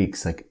 2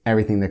 weeks. Like,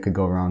 everything that could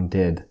go wrong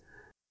did.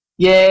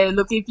 Yeah,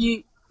 look, if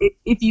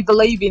you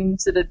believe in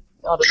sort of,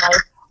 I don't know,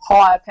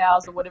 higher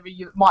powers or whatever,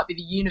 it might be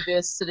the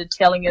universe sort of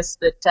telling us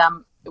that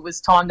it was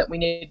time that we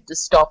needed to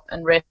stop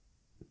and rest,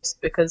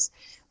 because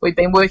we've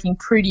been working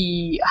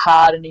pretty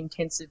hard and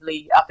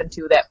intensively up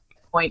until that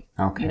point.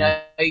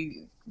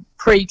 Okay.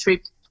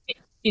 Pre-trip,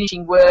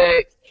 finishing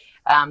work,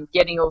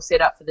 getting all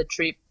set up for the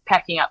trip,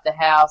 packing up the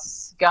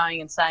house,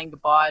 going and saying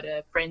goodbye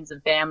to friends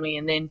and family,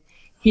 and then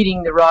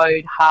hitting the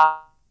road hard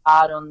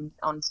on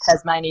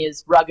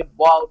Tasmania's rugged,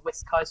 wild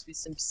west coast with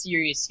some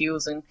serious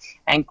hills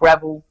and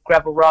gravel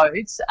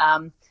roads.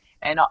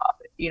 And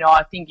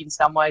I think in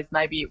some ways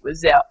maybe it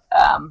was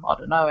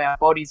our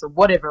bodies or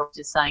whatever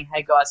just saying,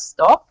 hey guys,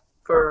 stop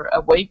for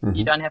a week.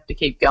 You don't have to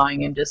keep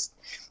going, and just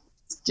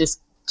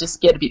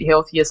get a bit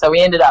healthier. So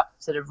we ended up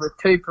sort of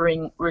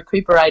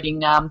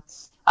recuperating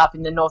up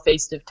in the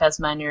northeast of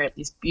Tasmania at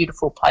this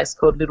beautiful place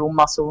called Little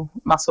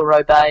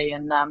Musselrow Bay,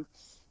 and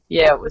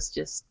it was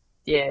just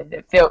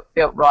it felt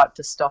right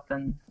to stop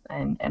and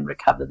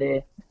recover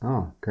there.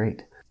 Oh,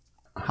 great.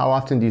 How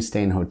often do you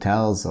stay in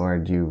hotels, or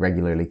do you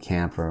regularly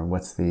camp, or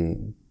what's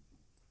the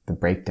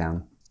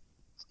breakdown?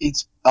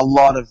 It's a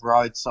lot of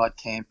roadside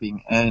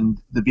camping,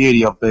 and the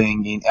beauty of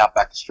being in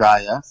outback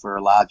Australia for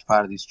a large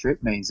part of this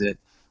trip means that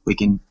we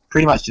can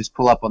pretty much just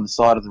pull up on the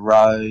side of the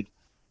road,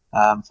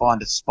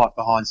 find a spot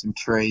behind some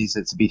trees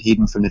that's a bit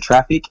hidden from the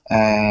traffic,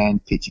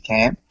 and pitch a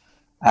camp.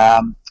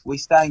 We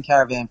stay in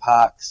caravan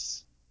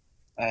parks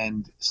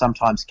and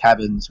sometimes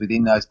cabins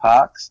within those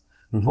parks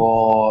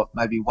for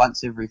maybe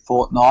once every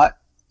fortnight,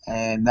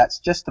 and that's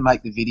just to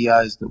make the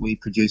videos that we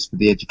produce for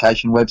the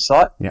education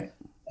website. Yeah.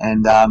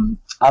 And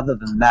other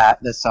than that,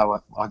 that's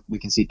so we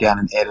can sit down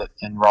and edit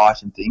and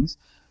write and things.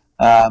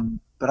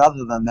 But but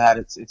other than that,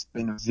 it's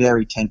been a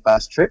very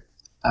tent-based trip.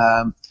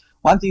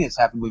 One thing that's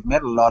happened, we've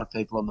met a lot of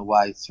people on the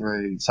way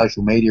through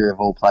social media of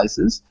all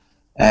places,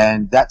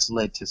 and that's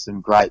led to some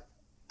great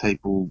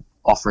people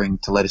offering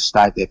to let us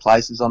stay at their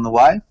places on the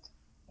way.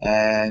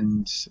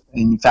 And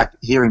in fact,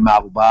 here in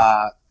Marble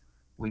Bar,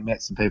 we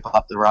met some people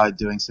up the road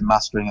doing some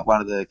mustering at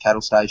one of the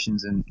cattle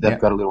stations, and they've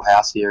got a little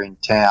house here in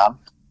town,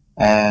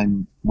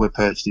 and we're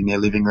perched in their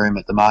living room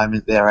at the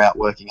moment. They're out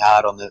working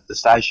hard on the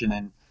station,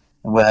 and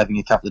we're having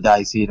a couple of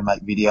days here to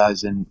make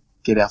videos and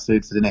get our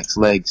food for the next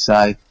leg.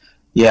 So,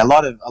 yeah, a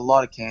lot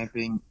of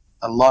camping,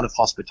 a lot of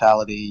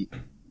hospitality,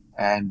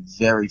 and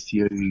very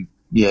few,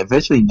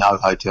 virtually no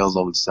hotels,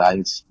 I would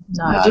say.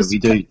 Just we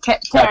do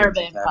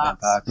caravan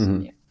parks.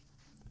 Mm-hmm. Yeah.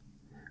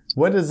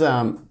 What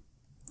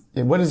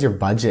is your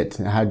budget?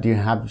 Have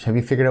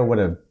you figured out what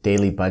a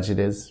daily budget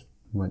is?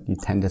 What you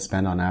tend to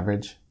spend on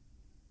average?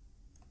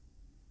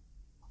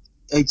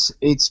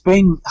 It's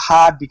been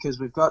hard because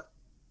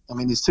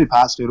there's two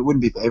parts to it. It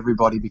wouldn't be for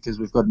everybody because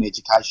we've got an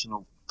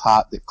educational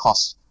part that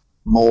costs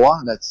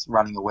more. That's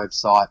running a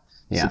website,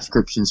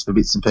 subscriptions for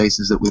bits and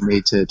pieces that we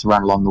need to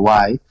run along the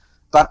way.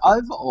 But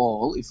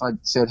overall, if someone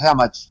said, how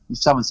much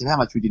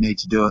would you need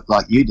to do it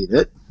like you did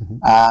it,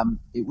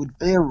 it would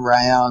be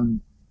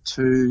around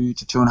 $2,000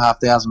 to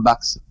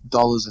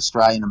 $2,500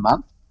 Australian a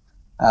month.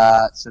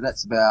 So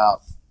that's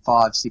about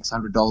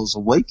 $500-600 a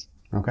week.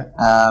 Okay.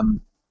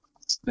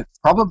 But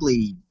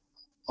probably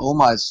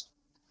almost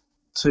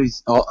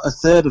a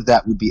third of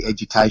that would be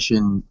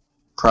education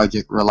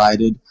project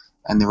related,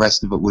 and the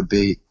rest of it would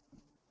be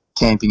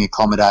camping,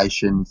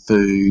 accommodation,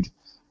 food,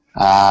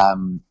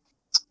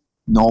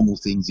 normal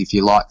things, if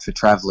you like, for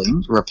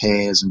travelling,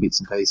 repairs and bits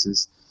and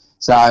pieces.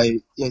 So,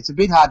 yeah, it's a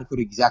bit hard to put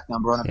an exact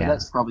number on it, but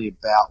that's probably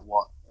about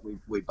what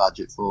we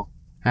budget for.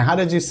 And how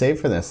did you save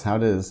for this? How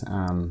does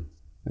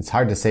it's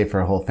hard to save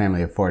for a whole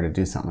family of four to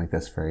do something like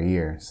this for a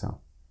year, so.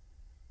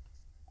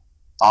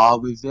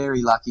 We're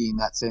very lucky in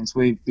that sense.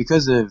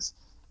 Because of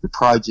the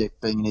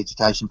project being an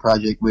education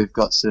project, we've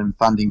got some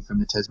funding from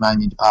the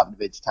Tasmanian Department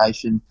of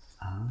Education,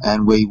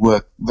 and we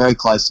work very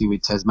closely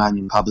with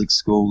Tasmanian public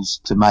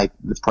schools to make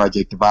the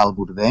project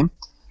available to them.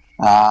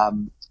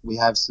 We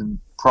have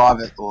some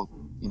private or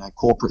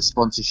corporate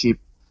sponsorship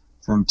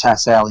from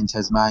TASAL in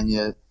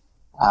Tasmania,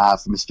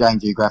 from Australian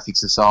Geographic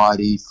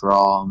Society,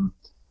 from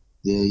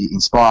the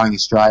Inspiring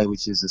Australia,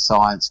 which is a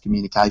science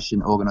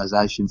communication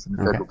organisation from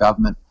the federal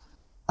government.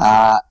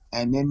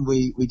 And then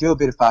we do a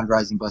bit of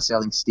fundraising by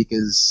selling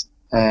stickers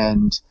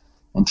and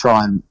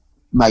try and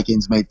make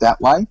ends meet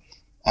that way.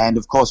 And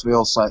of course, we're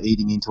also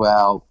eating into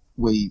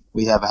we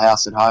have a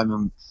house at home,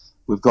 and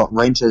we've got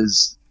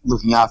renters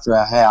looking after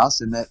our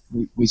house, and that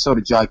we sort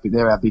of joke that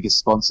they're our biggest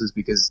sponsors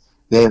because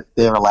they're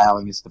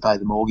allowing us to pay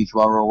the mortgage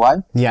while we're away.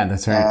 Yeah,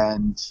 that's right.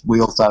 And we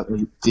also,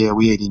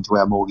 we eat into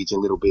our mortgage a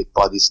little bit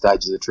by this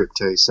stage of the trip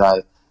too.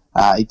 So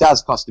it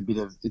does cost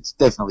it's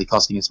definitely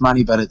costing us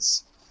money, but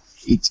it's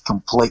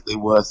completely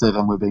worth it,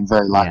 and we've been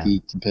very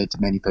lucky compared to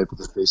many people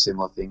that do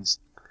similar things.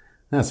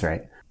 That's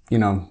right.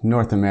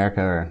 North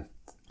America or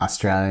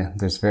Australia,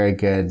 there's very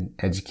good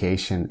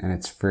education and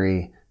it's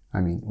free. I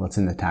mean, it's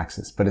in the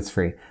taxes, but it's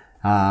free.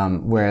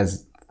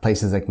 Whereas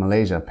places like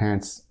Malaysia,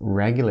 parents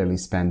regularly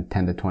spend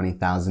 $10,000 to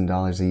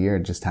 $20,000 a year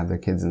just to have their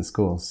kids in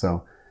school.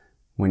 So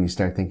when you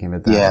start thinking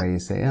of it that way, you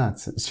say,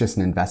 it's just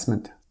an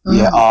investment.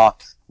 Yeah.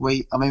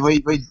 We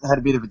had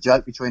a bit of a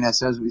joke between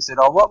ourselves. We said,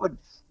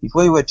 if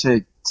we were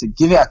to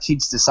give our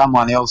kids to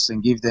someone else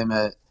and give them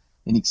an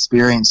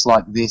experience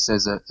like this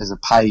as a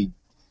paid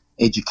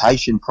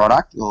education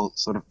product, or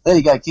sort of, there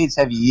you go, kids,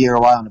 have your year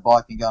away on the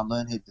bike and go and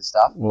learn heaps of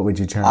stuff. What would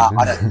you charge?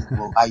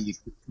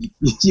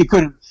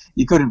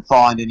 You couldn't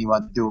find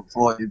anyone to do it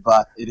for you,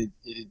 but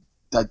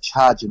they'd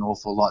charge an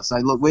awful lot. So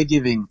look, we're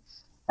giving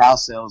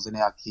ourselves and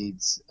our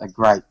kids a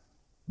great,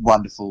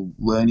 wonderful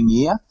learning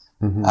year.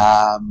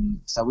 Mm-hmm.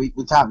 So we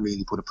can't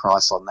really put a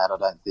price on that, I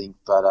don't think.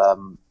 But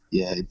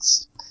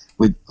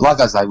like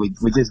I say,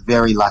 we're just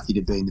very lucky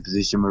to be in the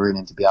position we're in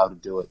and to be able to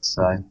do it.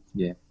 So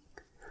yeah.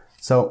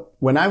 So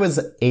when I was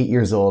 8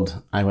 years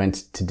old, I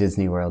went to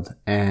Disney World,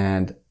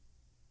 and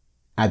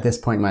at this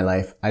point in my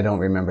life, I don't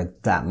remember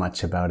that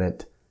much about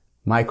it.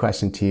 My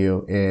question to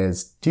you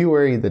is, do you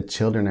worry that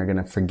children are going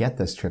to forget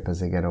this trip as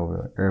they get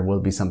over it, or will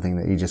it be something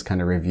that you just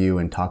kind of review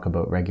and talk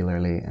about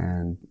regularly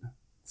and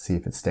see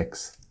if it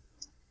sticks?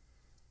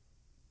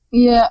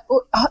 Yeah,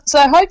 so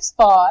Hope's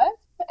 5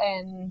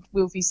 and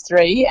Wilfie's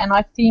 3, and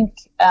I think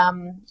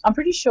I'm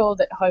pretty sure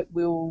that Hope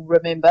will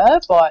remember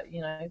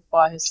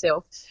by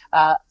herself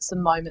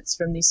some moments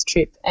from this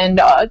trip. And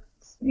I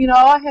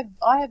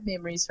have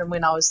memories from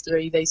when I was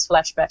 3, these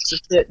flashbacks of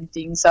certain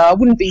things. So I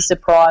wouldn't be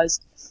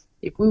surprised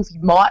if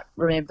Wilfie might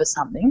remember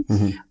something.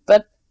 Mm-hmm.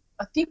 But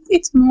I think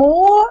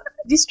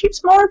this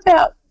trip's more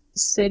about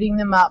setting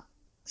them up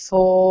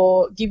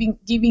for giving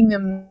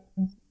them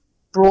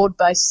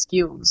broad-based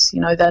skills,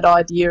 that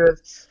idea of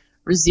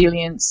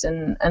resilience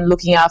and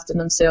looking after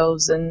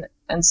themselves and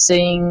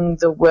seeing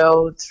the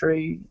world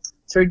through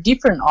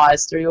different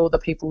eyes, through all the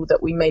people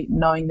that we meet,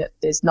 knowing that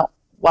there's not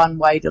one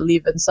way to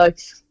live. And so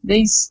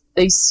these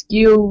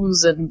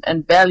skills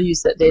and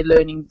values that they're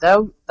learning, they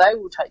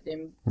will take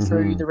them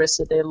through the rest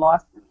of their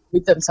life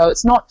with them. So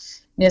it's not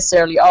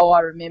necessarily, I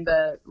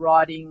remember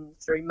riding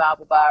through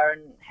Marble Bar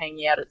and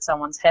hanging out at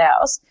someone's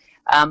house.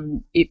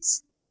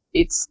 It's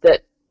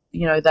that,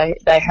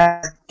 they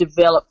have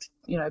developed,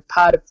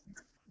 part of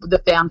the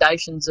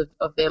foundations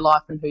of their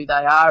life and who they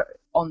are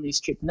on this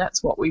trip, and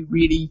that's what we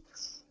really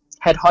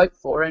had hoped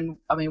for. And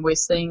I mean, we're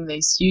seeing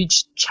these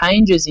huge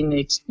changes in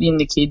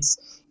the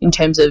kids in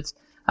terms of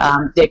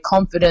their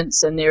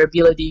confidence and their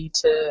ability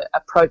to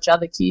approach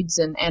other kids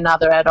and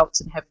other adults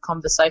and have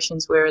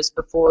conversations, whereas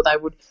before they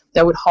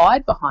would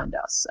hide behind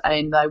us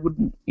and they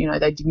wouldn't,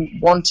 they didn't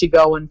want to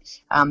go and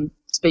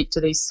speak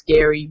to these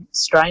scary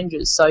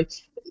strangers. So,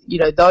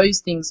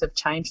 those things have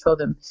changed for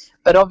them.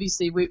 But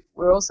obviously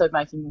we're also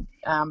making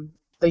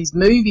these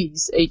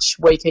movies each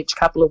week, each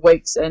couple of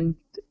weeks, and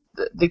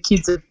the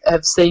kids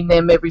have seen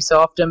them every so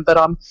often, but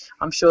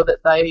I'm sure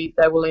that they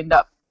will end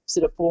up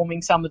sort of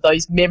forming some of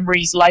those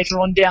memories later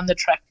on down the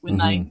track when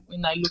they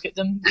look at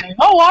them.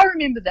 Oh, I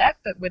remember that,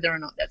 but whether or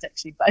not that's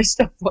actually based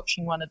off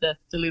watching one of the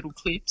little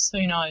clips,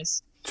 who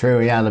knows?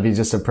 True, yeah, it'll be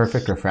just a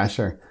perfect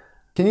refresher.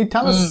 Can you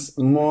tell us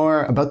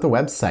more about the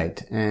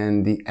website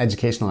and the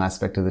educational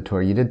aspect of the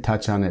tour? You did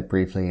touch on it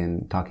briefly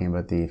in talking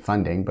about the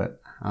funding, but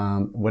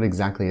what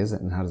exactly is it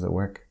and how does it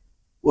work?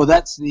 Well,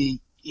 that's the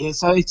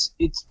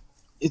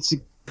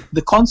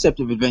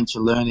concept of adventure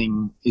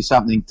learning is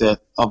something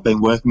that I've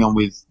been working on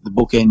with the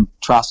Bookend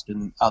Trust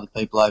and other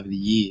people over the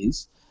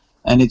years,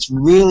 and it's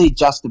really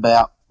just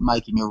about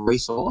making a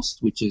resource,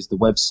 which is the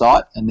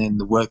website, and then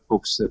the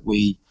workbooks that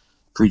we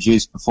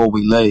produce before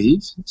we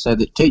leave, so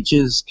that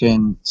teachers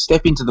can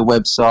step into the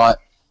website,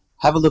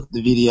 have a look at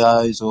the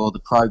videos or the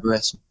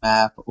progress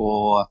map,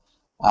 or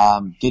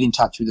get in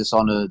touch with us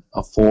on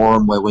a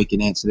forum where we can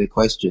answer their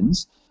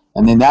questions.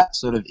 And then that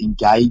sort of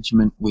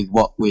engagement with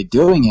what we're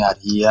doing out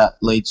here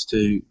leads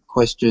to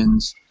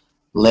questions,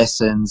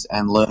 lessons,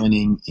 and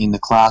learning in the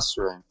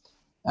classroom.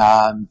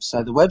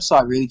 So the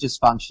website really just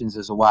functions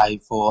as a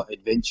way for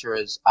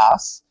adventurers,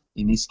 us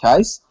in this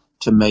case,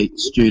 to meet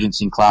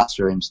students in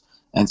classrooms.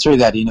 And through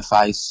that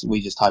interface,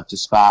 we just hope to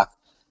spark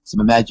some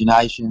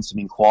imagination, some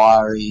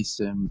inquiry,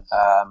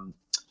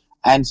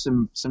 and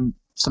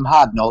some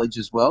hard knowledge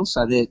as well.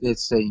 So they're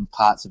seeing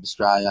parts of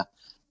Australia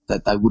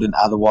that they wouldn't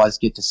otherwise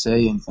get to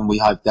see, and we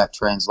hope that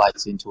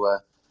translates into a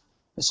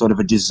sort of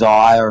a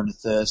desire and a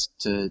thirst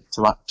to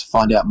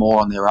find out more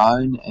on their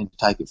own and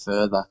take it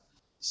further.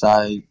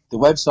 So the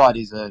website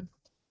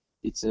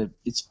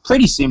it's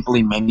pretty simple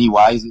in many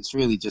ways. It's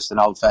really just an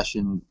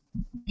old-fashioned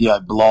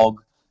blog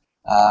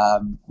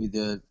with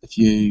a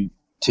few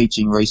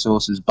teaching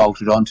resources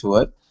bolted onto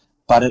it,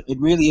 but it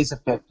really is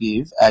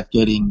effective at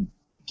giving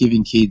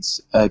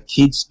kids a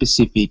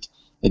kid-specific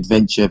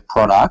adventure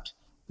product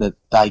that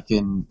they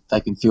can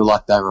feel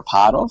like they're a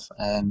part of,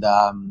 and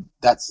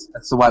that's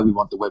the way we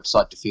want the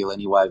website to feel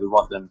anyway.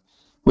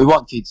 We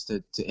want kids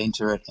to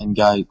enter it and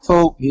go,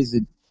 cool, here's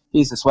the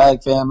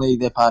Swag family,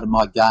 they're part of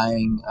my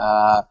gang,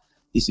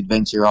 this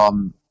adventure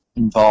I'm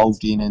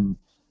involved in,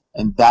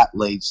 and that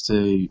leads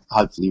to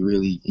hopefully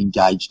really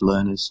engaged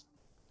learners.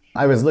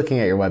 I was looking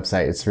at your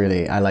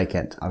website. I like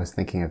it. I was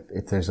thinking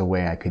if there's a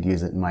way I could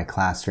use it in my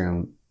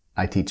classroom.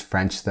 I teach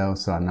French though,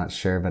 so I'm not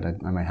sure, but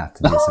I might have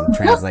to do some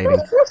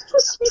translating.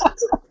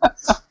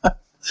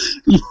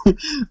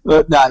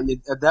 But no,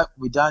 that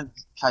we don't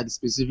cater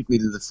specifically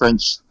to the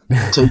French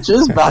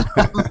teachers, but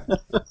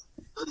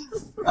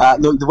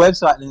look, the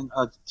website, and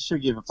I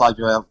should give a plug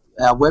to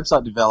our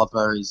website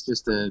developer is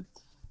just an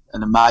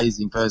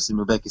amazing person,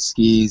 Rebecca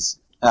Skiers.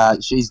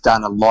 She's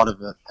done a lot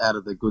of it out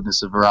of the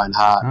goodness of her own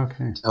heart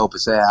to help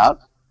us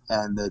out,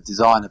 and the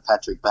designer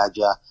Patrick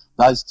Badger.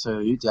 Those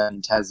two down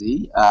in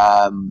Tassie,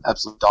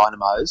 absolute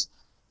dynamos,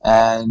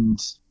 and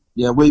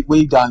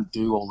we don't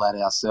do all that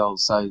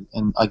ourselves. So,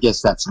 and I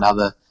guess that's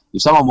another.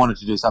 If someone wanted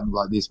to do something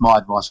like this, my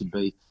advice would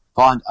be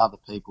find other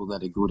people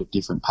that are good at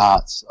different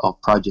parts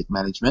of project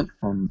management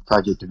and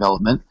project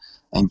development,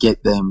 and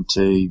get them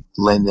to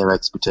lend their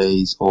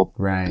expertise, or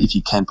if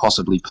you can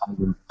possibly pay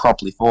them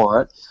properly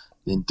for it,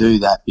 then do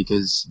that,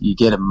 because you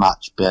get a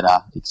much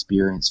better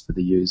experience for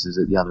the users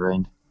at the other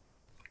end.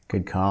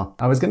 Good call.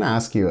 I was going to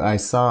ask you, I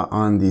saw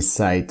on the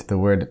site the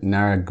word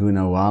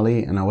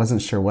Narragoonawali, and I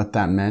wasn't sure what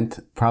that meant.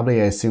 Probably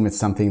I assume it's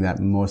something that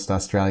most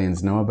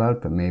Australians know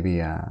about, but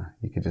maybe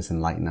you could just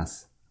enlighten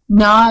us.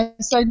 No,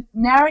 so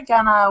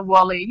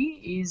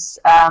Narragoonawali is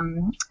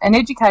an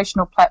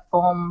educational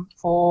platform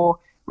for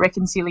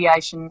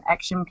reconciliation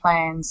action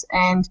plans,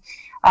 and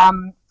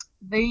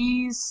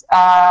these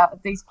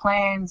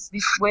plans,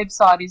 this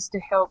website is to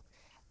help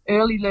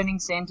early learning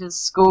centres,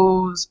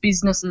 schools,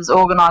 businesses,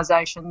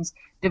 organisations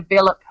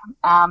develop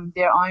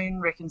their own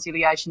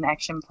reconciliation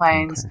action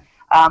plans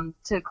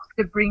to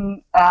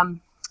bring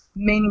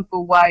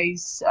meaningful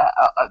ways,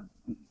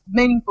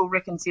 meaningful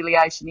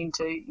reconciliation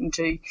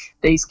into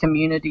these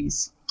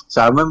communities.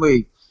 So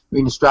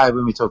in Australia,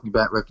 when we're talking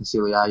about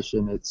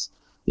reconciliation, it's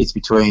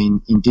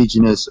between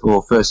Indigenous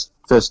or First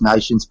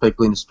Nations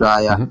people in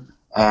Australia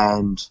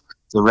and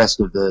the rest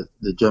of the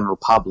general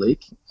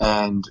public.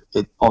 And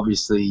it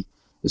obviously,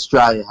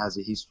 Australia has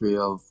a history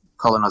of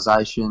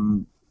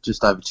colonisation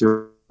just over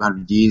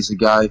 200 years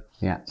ago,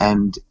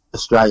 and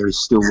Australia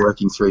is still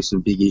working through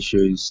some big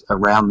issues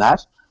around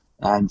that.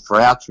 And for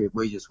our trip,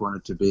 we just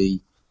wanted to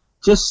be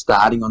just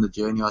starting on the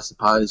journey, I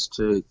suppose,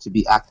 to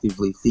be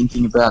actively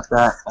thinking about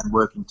that and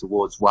working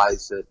towards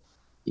ways that,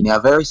 in our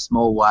very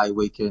small way,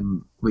 we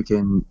can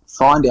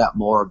find out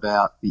more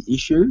about the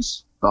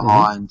issues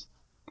behind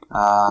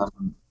the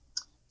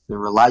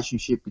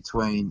relationship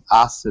between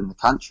us and the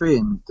country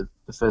and the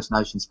First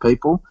Nations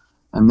people,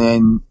 and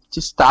then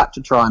just start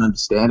to try and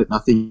understand it. And I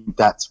think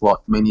that's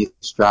what many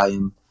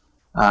Australian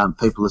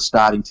people are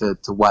starting to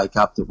wake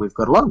up, that we've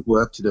got a lot of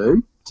work to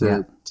do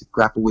to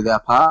grapple with our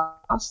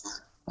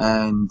past.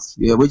 And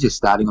we're just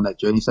starting on that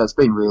journey. So it's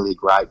been really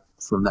great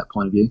from that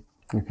point of view.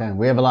 Okay,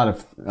 we have a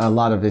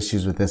lot of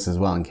issues with this as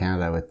well in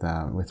Canada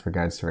with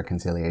regards to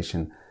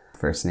reconciliation,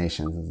 First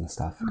Nations and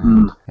stuff.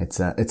 And it's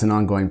an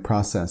ongoing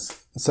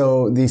process.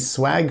 So the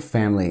SWAG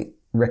Family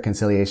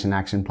Reconciliation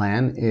Action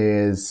Plan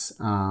is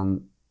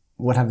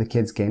what have the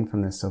kids gained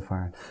from this so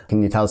far?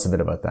 Can you tell us a bit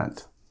about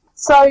that?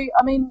 So,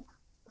 I mean,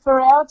 for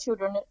our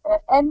children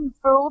and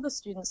for all the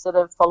students that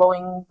are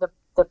following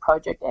the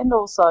project, and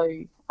also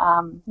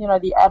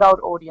the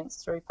adult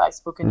audience through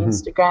Facebook and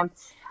Instagram,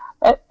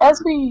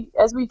 as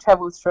we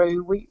travel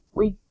through,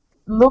 we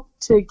look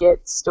to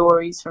get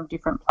stories from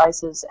different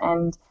places,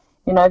 and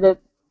the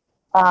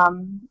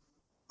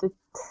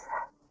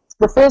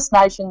First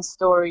Nations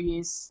story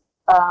is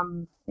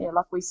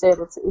like we said,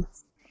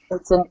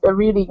 it's a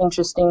really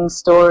interesting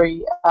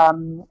story,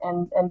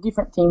 and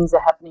different things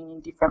are happening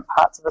in different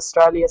parts of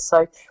Australia.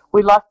 So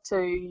we like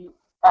to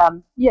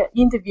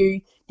interview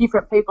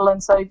different people,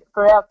 and so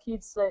for our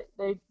kids,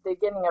 they're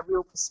getting a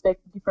real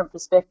different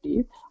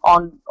perspective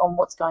on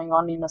what's going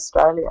on in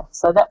Australia.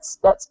 So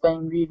that's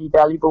been really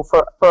valuable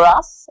for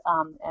us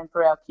and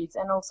for our kids,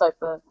 and also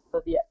for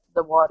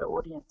the wider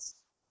audience.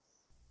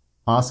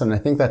 Awesome. I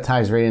think that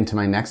ties right into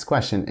my next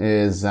question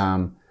is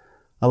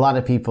a lot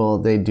of people,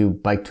 they do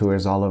bike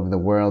tours all over the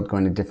world,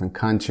 going to different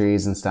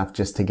countries and stuff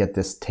just to get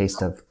this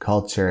taste of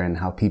culture and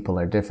how people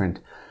are different.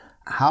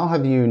 How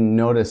have you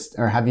noticed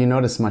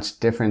much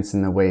difference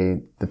in the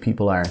way the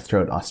people are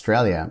throughout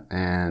Australia,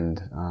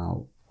 and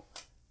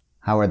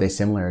how are they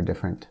similar or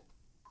different?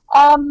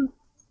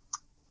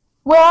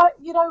 Well,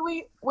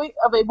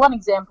 one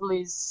example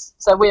is,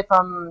 so we're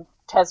from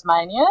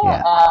Tasmania.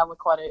 We're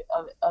quite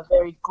a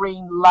very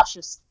green,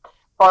 luscious,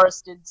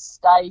 forested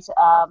state,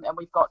 and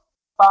we've got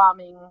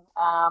farming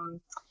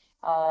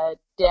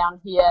down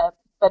here.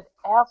 But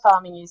our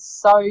farming is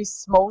so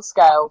small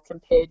scale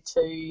compared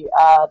to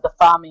the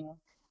farming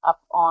up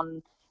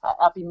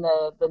in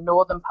the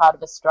northern part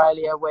of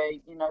Australia, where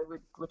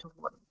we're talking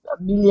about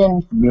a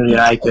million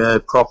acre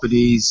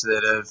properties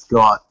that have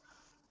got,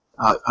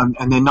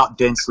 and they're not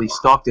densely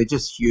stocked. They're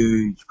just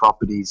huge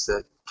properties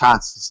that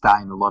can't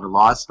sustain a lot of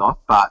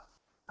livestock. But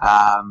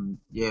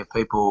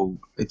people,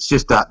 it's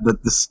just the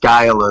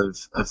scale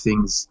of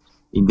things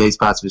in these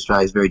parts of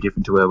Australia is very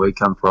different to where we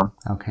come from.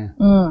 Okay.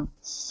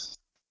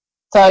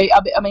 So,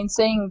 I mean,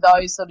 seeing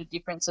those sort of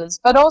differences,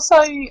 but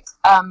also,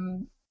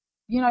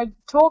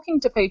 talking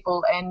to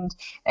people, and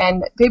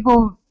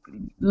people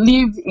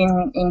live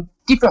in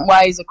different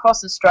ways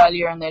across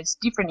Australia, and there's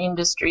different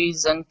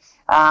industries and,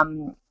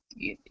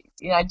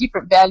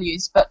 different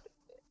values. But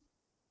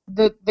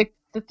the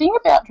thing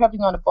about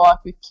travelling on a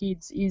bike with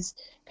kids is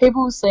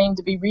people seem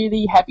to be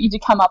really happy to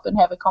come up and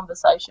have a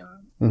conversation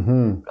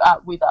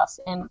with us.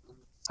 And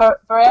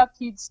for our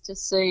kids to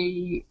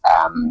see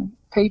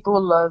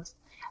people of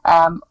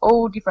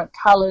all different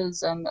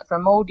colours and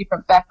from all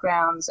different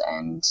backgrounds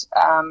and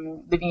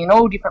living in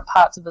all different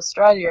parts of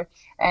Australia,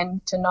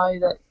 and to know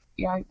that,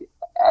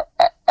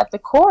 at the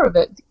core of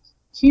it,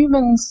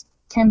 humans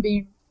can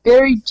be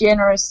very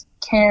generous,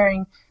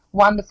 caring,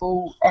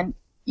 wonderful and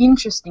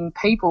interesting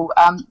people,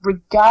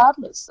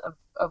 regardless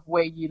of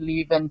where you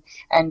live and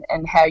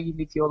how you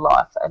live your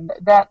life. And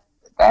that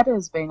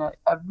has been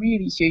a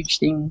really huge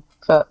thing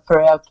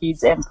for our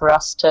kids and for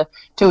us to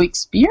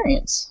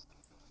experience.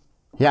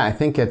 Yeah, I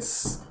think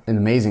it's an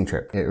amazing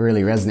trip. It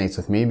really resonates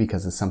with me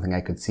because it's something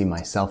I could see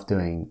myself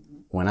doing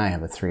when I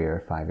have a 3 or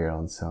 5 year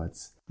old. So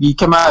you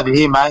come over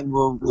here, mate, and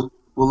we'll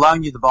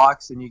loan you the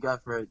bikes and you go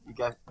for it. You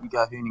go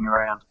hooning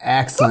around.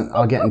 Excellent.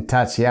 I'll get in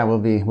touch. Yeah, we'll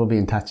be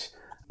in touch.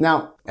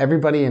 Now,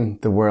 everybody in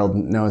the world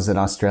knows that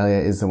Australia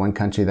is the one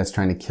country that's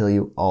trying to kill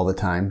you all the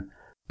time.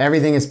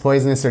 Everything is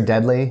poisonous or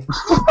deadly.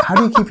 How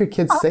do you keep your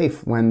kids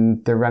safe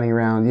when they're running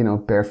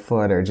around,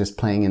 barefoot or just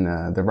playing in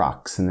the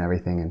rocks and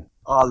everything?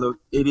 Oh, look,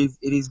 it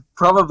is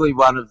probably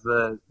one of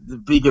the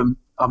bigger.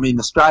 I mean,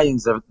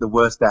 Australians are the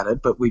worst at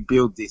it, but we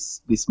build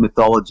this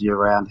mythology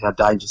around how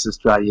dangerous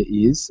Australia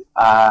is.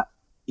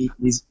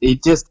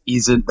 It just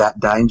isn't that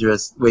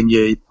dangerous when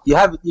you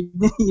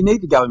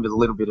need to go in with a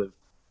little bit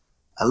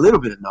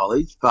of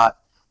knowledge, but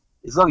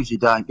as long as you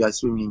don't go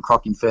swimming in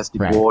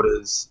croc-infested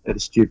waters at a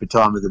stupid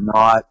time of the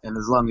night, and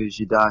as long as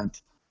you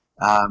don't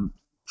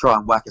try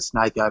and whack a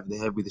snake over the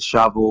head with a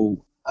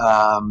shovel,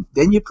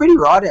 then you're pretty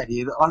right out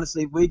here.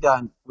 Honestly, we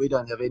don't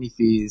have any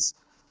fears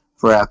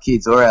for our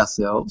kids or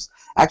ourselves.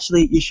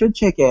 Actually, you should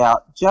check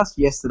out, just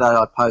yesterday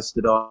I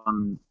posted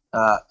on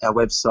our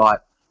website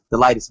the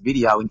latest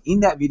video, and in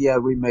that video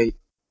we meet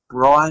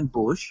Brian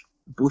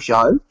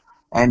Busho,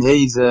 and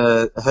he's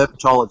a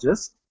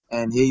herpetologist,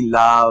 and he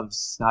loves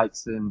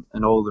snakes and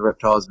all the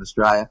reptiles of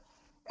Australia.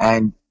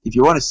 And if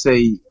you want to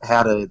see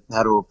how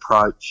to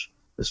approach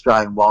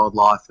Australian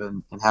wildlife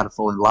and how to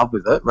fall in love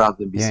with it rather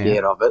than be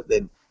scared of it,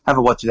 then have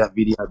a watch of that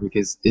video,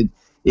 because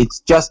it's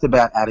just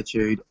about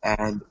attitude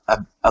and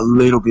a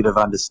little bit of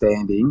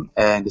understanding.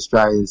 And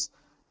Australia's,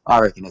 I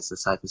reckon, it's the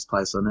safest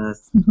place on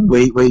earth.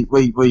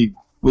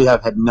 We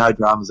have had no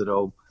dramas at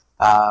all.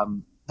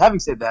 Having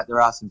said that,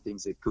 there are some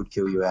things that could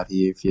kill you out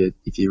here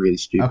if you're really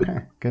stupid.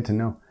 Okay, good to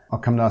know. I'll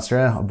come to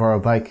Australia. I'll borrow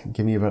a bike.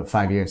 Give me about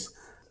 5 years.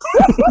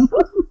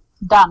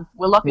 Done.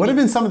 We're locking What have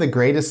in. been some of the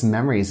greatest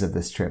memories of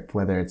this trip,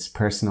 whether it's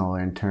personal or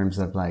in terms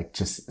of like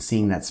just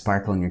seeing that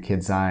sparkle in your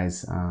kids'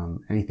 eyes?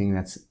 Anything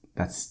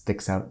that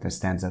sticks out, that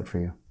stands out for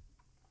you?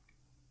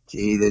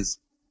 Gee, there's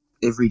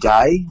every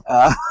day.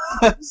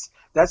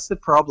 That's the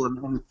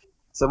problem. And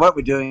so what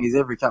we're doing is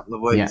every couple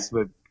of weeks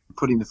we're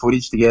putting the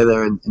footage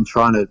together and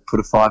trying to put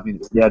a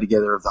 5-minute video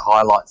together of the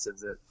highlights of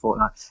the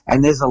fortnight.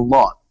 And there's a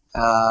lot.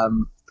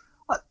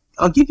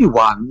 I'll give you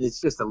one. It's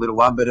just a little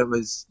one, but it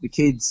was the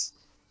kids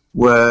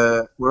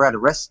were at a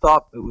rest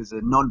stop. It was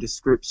a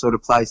nondescript sort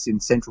of place in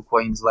central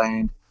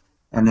Queensland,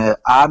 and an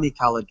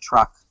army-coloured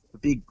truck, a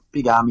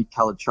big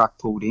army-coloured truck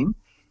pulled in,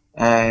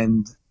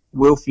 and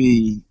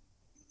Wilfie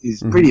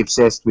is pretty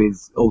obsessed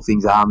with all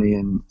things army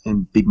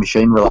and big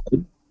machine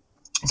related.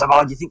 So,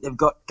 do you think they've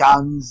got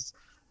guns?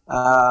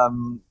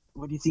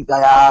 What do you think they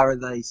are? Are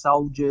they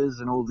soldiers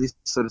and all this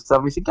sort of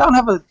stuff? We said, go and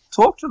have a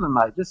talk to them,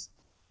 mate.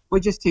 We're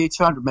just here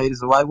 200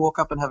 metres away. Walk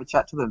up and have a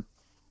chat to them.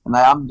 And they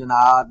ummed and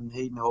ahed and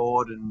he'd and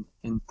hawed and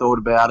thought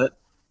about it.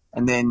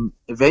 And then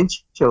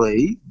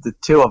eventually the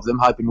two of them,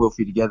 Hope and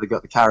Wilfie together,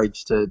 got the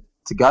courage to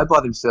go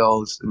by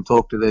themselves and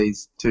talk to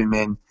these two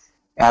men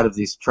out of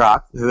this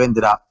truck, who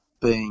ended up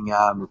being,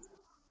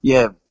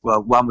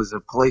 one was a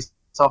police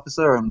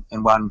officer and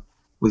one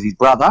was his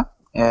brother,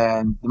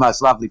 and the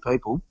most lovely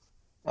people.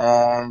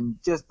 And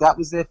just that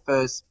was their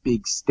first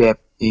big step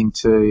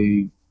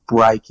into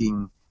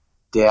breaking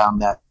down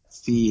that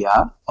fear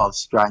of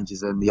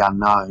strangers and the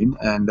unknown.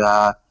 And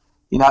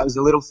it was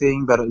a little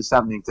thing, but it was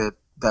something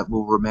that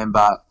we'll remember,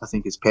 I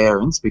think, as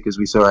parents, because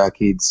we saw our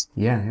kids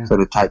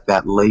sort of take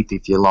that leap,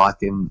 if you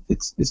like. And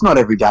it's not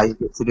every day you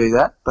get to do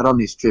that, but on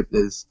this trip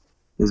there's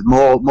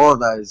more of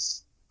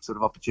those sort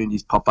of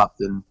opportunities pop up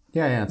than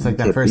it's like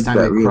that first time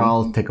you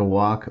crawl, take a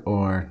walk,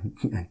 or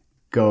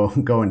go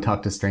and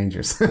talk to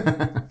strangers. In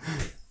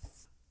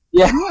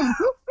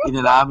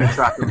an army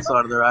truck on the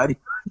side of the road.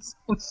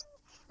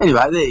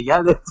 Anyway, there you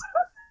go.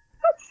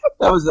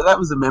 That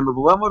was a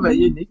memorable one. What about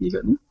you, Nick? You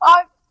got any?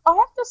 I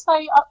have to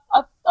say,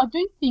 I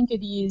do think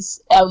it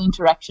is our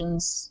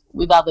interactions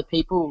with other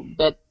people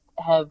that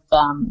have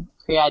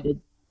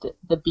created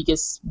the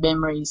biggest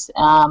memories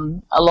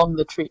along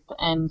the trip.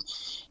 And,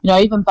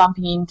 even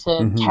bumping into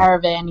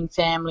caravanning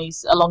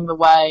families along the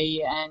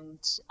way, and,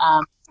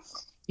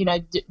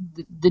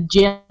 the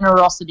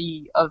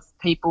generosity of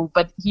people,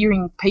 but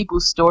hearing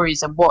people's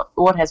stories and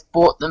what has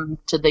brought them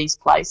to these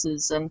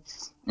places. And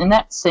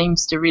that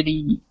seems to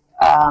really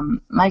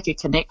make a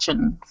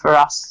connection for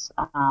us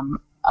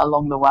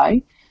along the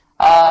way.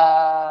 So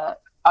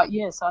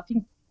I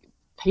think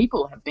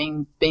people have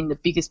been the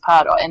biggest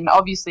part. And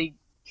obviously,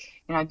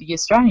 the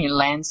Australian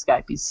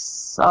landscape is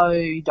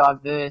so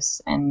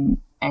diverse and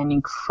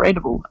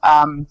incredible.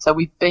 So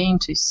we've been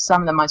to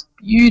some of the most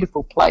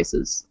beautiful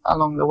places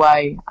along the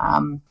way.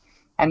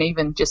 And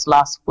even just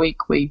last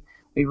week, we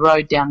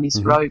rode down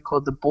this road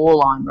called the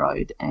Boreline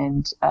Road,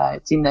 and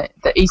it's in the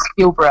East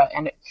Kilburra,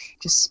 and it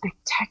just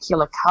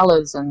spectacular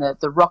colours, and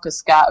the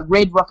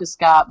red rock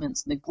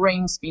escarpments and the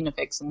green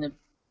spinifex and the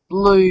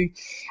blue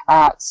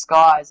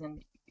skies,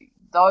 and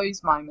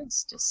those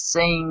moments, just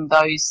seeing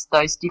those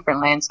different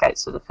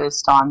landscapes for the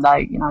first time,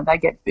 they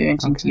get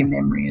burnt into your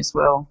memory as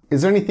well.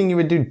 Is there anything you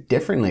would do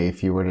differently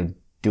if you were to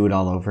do it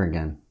all over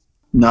again?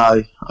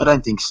 No, I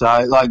don't think so.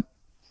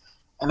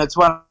 And it's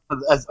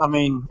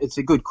it's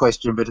a good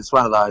question, but it's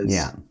one of those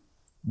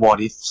what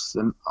ifs,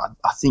 and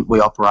I think we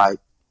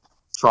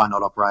try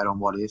not operate on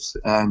what ifs.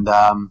 And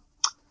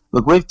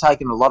look, we've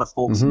taken a lot of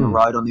forks in the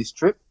road on this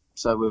trip,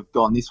 so we've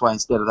gone this way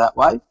instead of that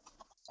way.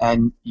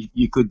 And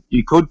you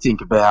could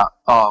think about,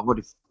 what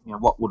if,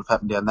 what would have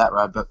happened down that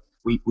road? But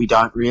we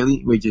don't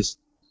really. We just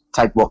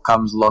take what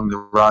comes along the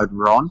road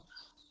we're on.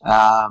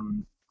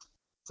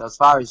 So as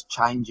far as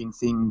changing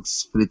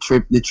things for the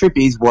trip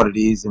is what it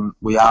is, and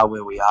we are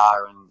where we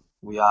are, and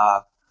we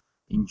are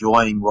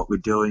enjoying what we're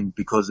doing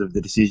because of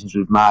the decisions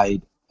we've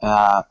made.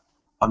 I'm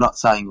not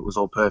saying it was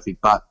all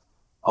perfect, but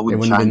I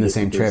wouldn't change it. It wouldn't have been the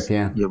same trip,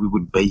 Yeah, we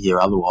wouldn't be here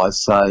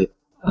otherwise. So.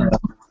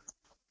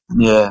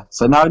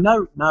 So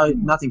no,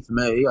 nothing for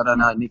me. I don't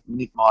know.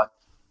 Nick might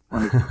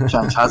want to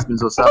change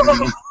husbands or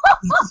something.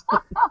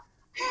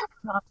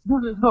 No,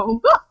 not at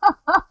all.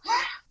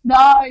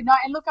 No. And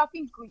look, I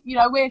think,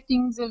 where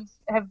things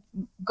have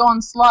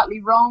gone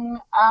slightly wrong,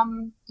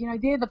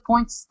 they're the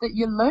points that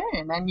you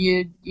learn, and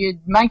you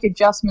make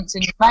adjustments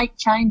and you make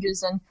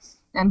changes,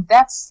 and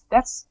that's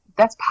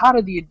part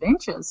of the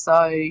adventure.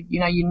 So,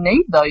 you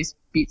need those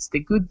bits, the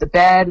good, the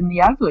bad, and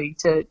the ugly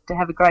to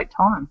have a great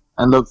time.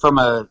 And look, from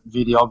a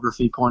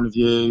videography point of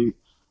view,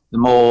 the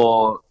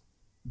more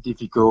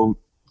difficult,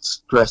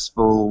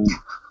 stressful,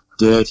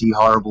 dirty,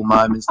 horrible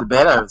moments, the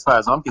better, as far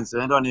as I'm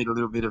concerned. I need a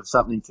little bit of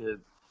something to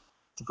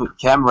put the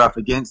camera up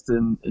against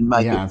and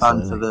make it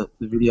fun for the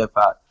video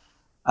part.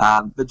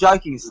 But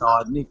joking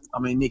aside,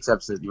 Nick's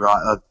absolutely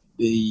right.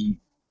 The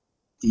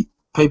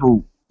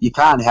people, you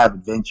can't have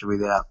adventure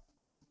without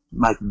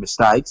making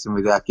mistakes and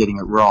without getting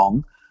it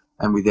wrong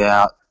and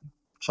without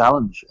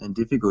challenge and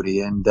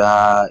difficulty. And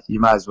you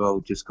may as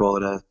well just call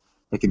it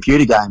a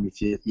computer game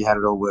if you had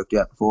it all worked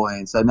out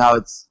beforehand. So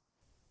no,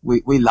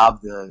 we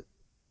love the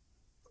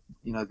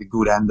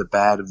good and the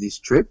bad of this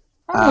trip.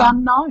 And the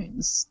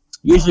unknowns.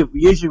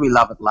 Usually we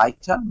love it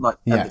later. At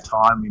the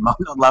time we might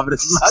not love it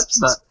as much,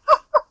 but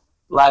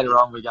later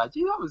on we go,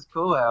 gee, that was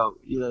cool how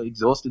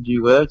exhausted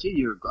you were. Gee,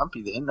 you were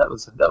grumpy then. That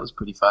was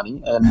pretty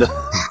funny. And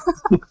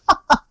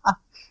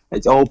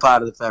it's all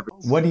part of the fabric.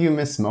 What do you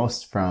miss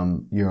most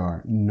from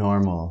your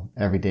normal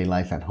everyday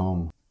life at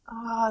home?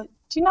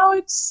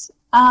 It's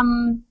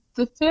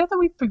the further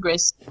we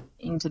progressed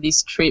into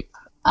this trip,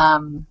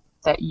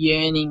 that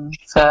yearning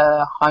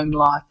for home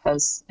life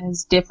has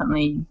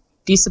definitely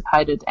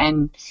dissipated,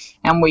 and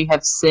we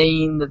have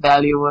seen the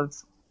value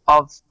of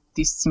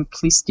this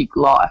simplistic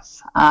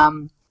life.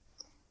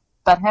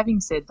 But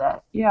having said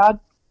that, I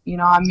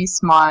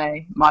miss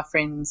my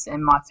friends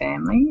and my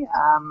family,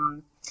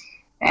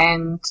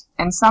 and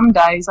some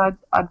days I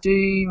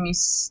do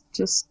miss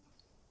just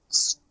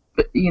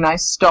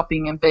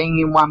stopping and being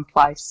in one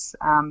place,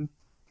 and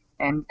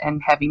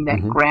having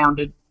that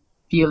grounded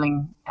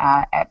feeling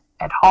at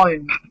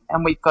home.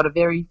 And we've got a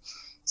very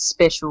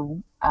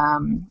special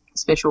home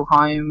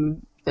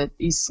that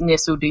is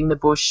nestled in the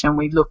bush, and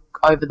we look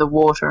over the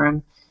water,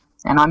 and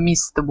I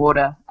miss the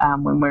water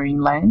when we're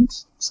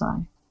inland.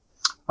 So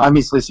I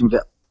miss listening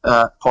to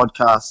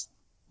podcasts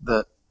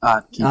that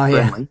aren't kid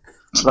friendly.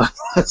 Yeah.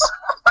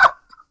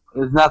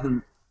 There's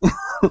nothing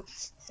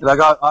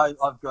I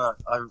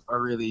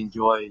really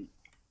enjoy.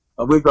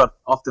 We've got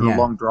often a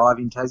long drive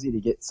in Tassie to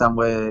get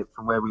somewhere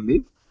from where we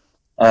live,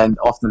 and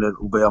often it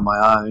will be on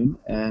my own,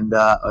 and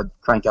I'd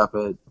crank up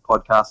a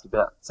podcast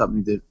about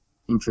something that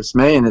interests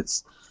me, and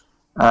it's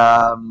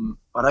I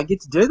don't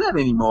get to do that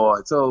anymore.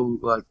 It's all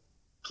like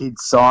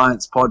kids'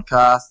 science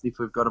podcasts if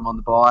we've got them on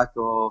the bike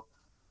or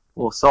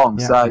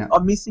songs.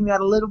 I'm missing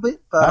that a little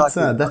bit. But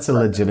that's a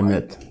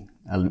legitimate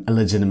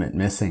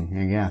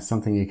missing. Yeah,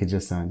 something you could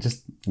just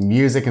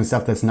music and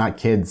stuff that's not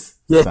kids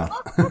stuff.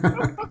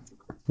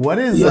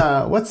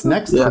 What's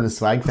next for the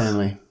Swag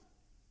family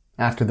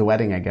after the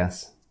wedding, I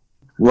guess?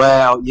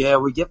 Well,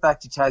 we get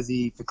back to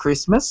Tassie for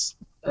Christmas,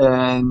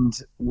 and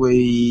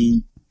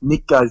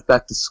Nick goes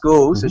back to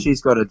school, so she's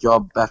got a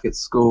job back at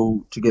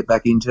school to get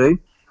back into.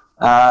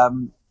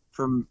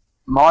 From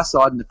my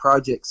side and the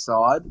project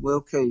side,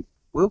 we'll keep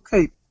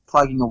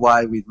plugging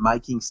away with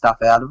making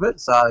stuff out of it.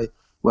 So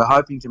we're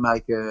hoping to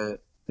make a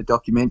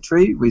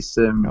documentary with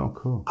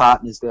some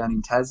partners down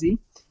in Tassie.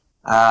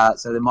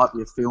 So there might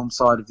be a film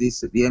side of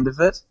this at the end of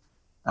it.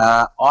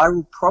 I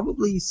will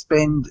probably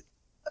spend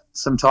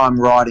some time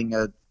writing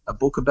a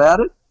book about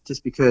it,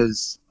 just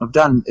because I've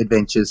done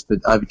adventures for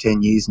over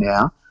 10 years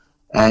now,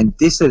 and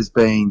this has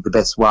been the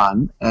best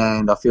one,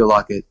 and I feel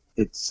like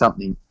it's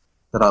something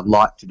that I'd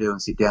like to do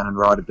and sit down and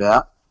write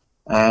about.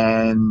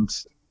 And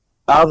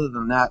other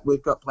than that,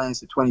 we've got plans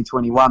for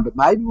 2021, but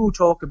maybe we'll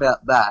talk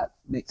about that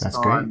next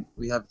time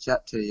we have a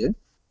chat to you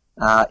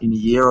in a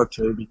year or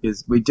two,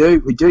 because we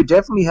do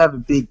definitely have a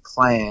big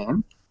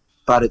plan,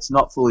 but it's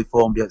not fully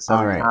formed yet. So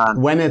all right.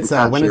 When it's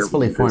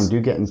fully formed,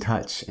 do get in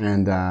touch,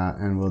 and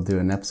we'll do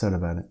an episode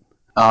about it.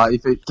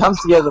 If it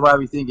comes together the way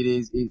we think it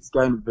is, it's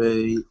going to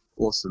be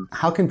awesome.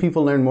 How can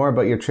people learn more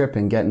about your trip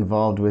and get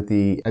involved with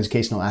the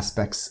educational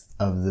aspects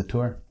of the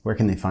tour? Where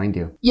can they find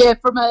you? Yeah,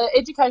 from an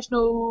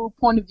educational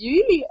point of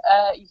view, you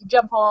can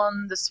jump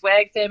on the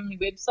Swag family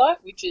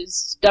website, which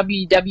is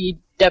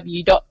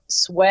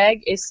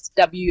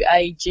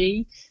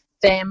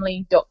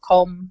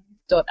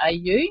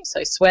www.swagfamily.com.au,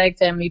 so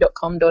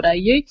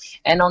swagfamily.com.au,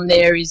 and on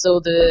there is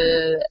all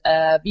the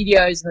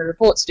videos and the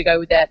reports to go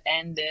with that,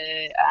 and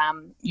the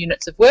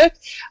units of work.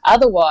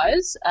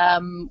 Otherwise,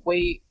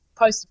 we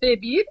post a fair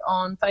bit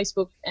on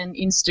Facebook and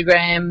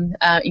Instagram,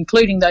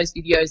 including those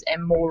videos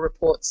and more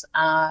reports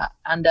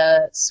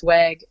under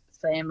Swag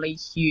Family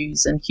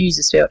Hughes, and Hughes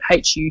is spelled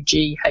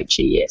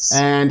Hughes.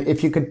 And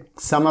if you could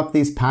sum up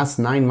these past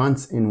 9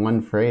 months in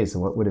one phrase,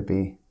 what would it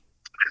be?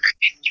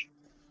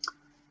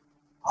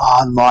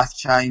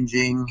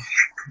 Life-changing,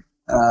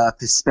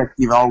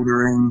 perspective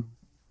altering,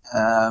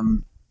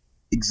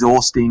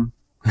 exhausting.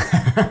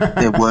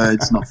 They're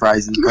words, not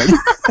phrases.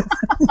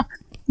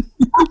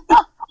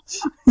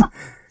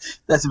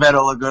 But that's about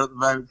all I've got at the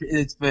moment.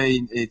 It's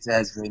been a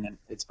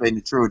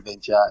true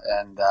adventure,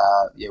 and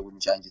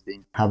wouldn't change a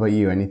thing. How about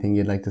you? Anything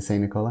you'd like to say,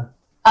 Nicola?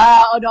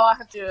 No, I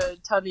have to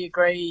totally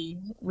agree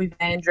with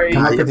Andrew.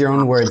 Come up with your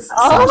own words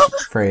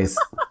 / phrase.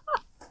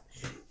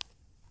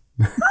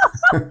 I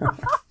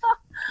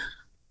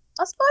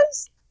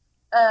suppose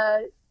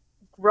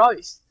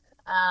growth.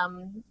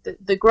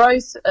 The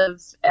growth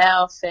of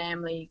our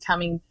family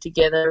coming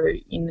together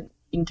in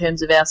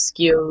terms of our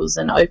skills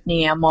and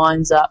opening our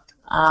minds up,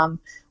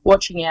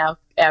 watching our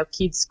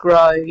kids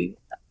grow,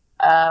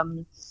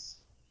 and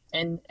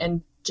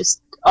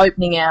just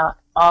opening our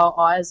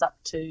eyes up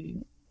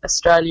to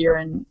Australia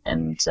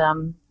and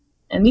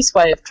this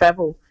way of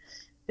travel.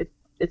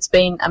 It's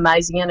been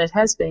amazing, and it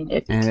has been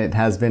epic. And it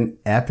has been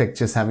epic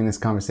just having this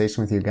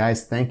conversation with you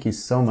guys. Thank you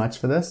so much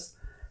for this.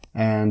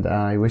 And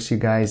I wish you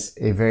guys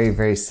a very,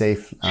 very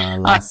safe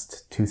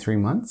last 2-3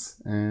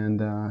 months,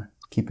 and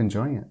keep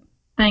enjoying it.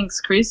 Thanks,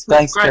 Chris.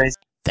 Thanks, Chris.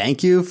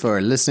 Thank you for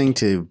listening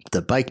to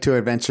the Bike Tour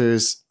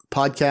Adventures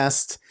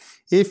podcast.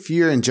 If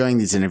you're enjoying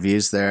these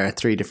interviews, there are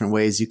 3 different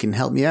ways you can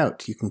help me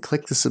out. You can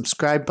click the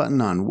subscribe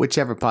button on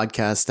whichever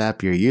podcast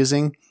app you're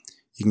using.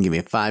 You can give me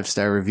a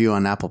 5-star review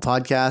on Apple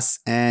Podcasts,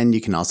 and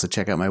you can also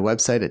check out my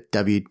website at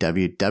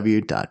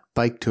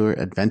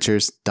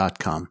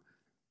www.biketouradventures.com.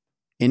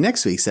 In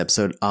next week's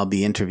episode, I'll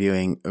be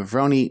interviewing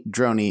Vroni,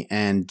 Droney,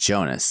 and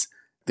Jonas.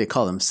 They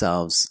call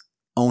themselves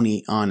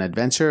Oni on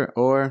Adventure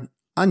or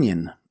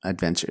Onion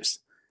Adventures.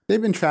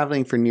 They've been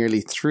traveling for nearly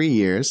 3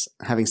 years,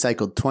 having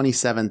cycled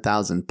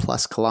 27,000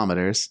 plus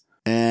kilometers,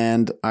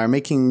 and are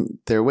making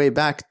their way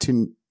back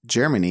to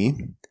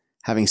Germany,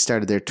 having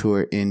started their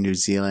tour in New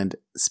Zealand,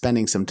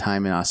 spending some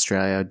time in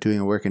Australia, doing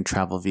a work and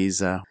travel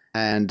visa,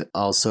 and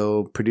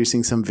also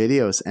producing some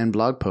videos and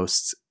blog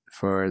posts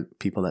for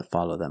people that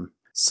follow them.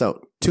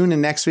 So tune in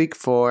next week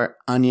for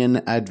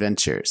Onion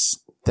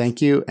Adventures.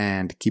 Thank you,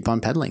 and keep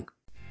on pedaling.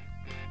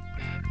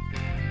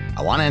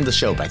 I want to end the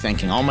show by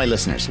thanking all my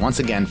listeners once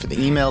again for the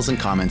emails and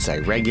comments I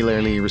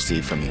regularly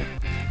receive from you.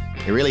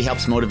 It really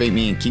helps motivate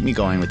me and keep me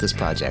going with this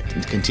project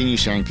and to continue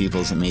sharing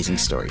people's amazing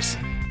stories.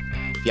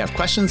 If you have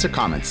questions or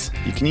comments,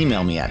 you can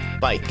email me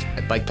at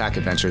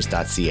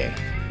bike@bikepackadventures.ca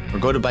or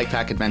go to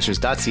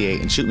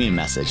bikepackadventures.ca and shoot me a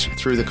message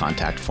through the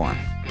contact form.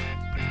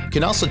 You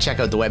can also check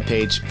out the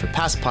webpage for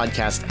past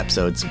podcast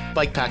episodes,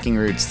 bikepacking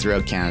routes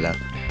throughout Canada,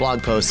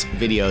 blog posts,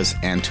 videos,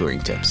 and touring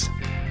tips.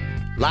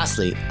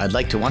 Lastly, I'd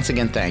like to once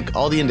again thank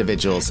all the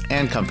individuals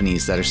and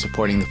companies that are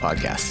supporting the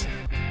podcast.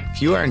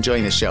 If you are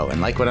enjoying the show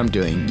and like what I'm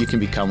doing, you can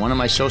become one of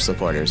my show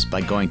supporters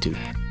by going to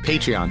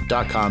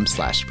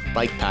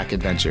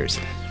patreon.com/bikepackadventures.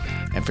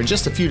 And for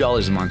just a few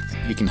dollars a month,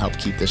 you can help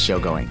keep this show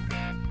going.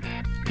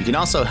 You can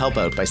also help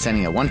out by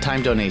sending a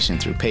one-time donation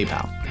through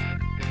PayPal.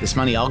 This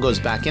money all goes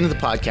back into the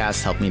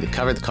podcast, help me to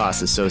cover the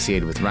costs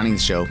associated with running the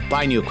show,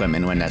 buy new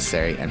equipment when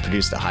necessary, and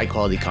produce the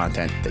high-quality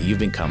content that you've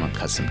become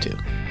accustomed to.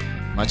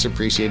 Much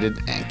appreciated,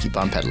 and keep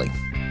on pedaling.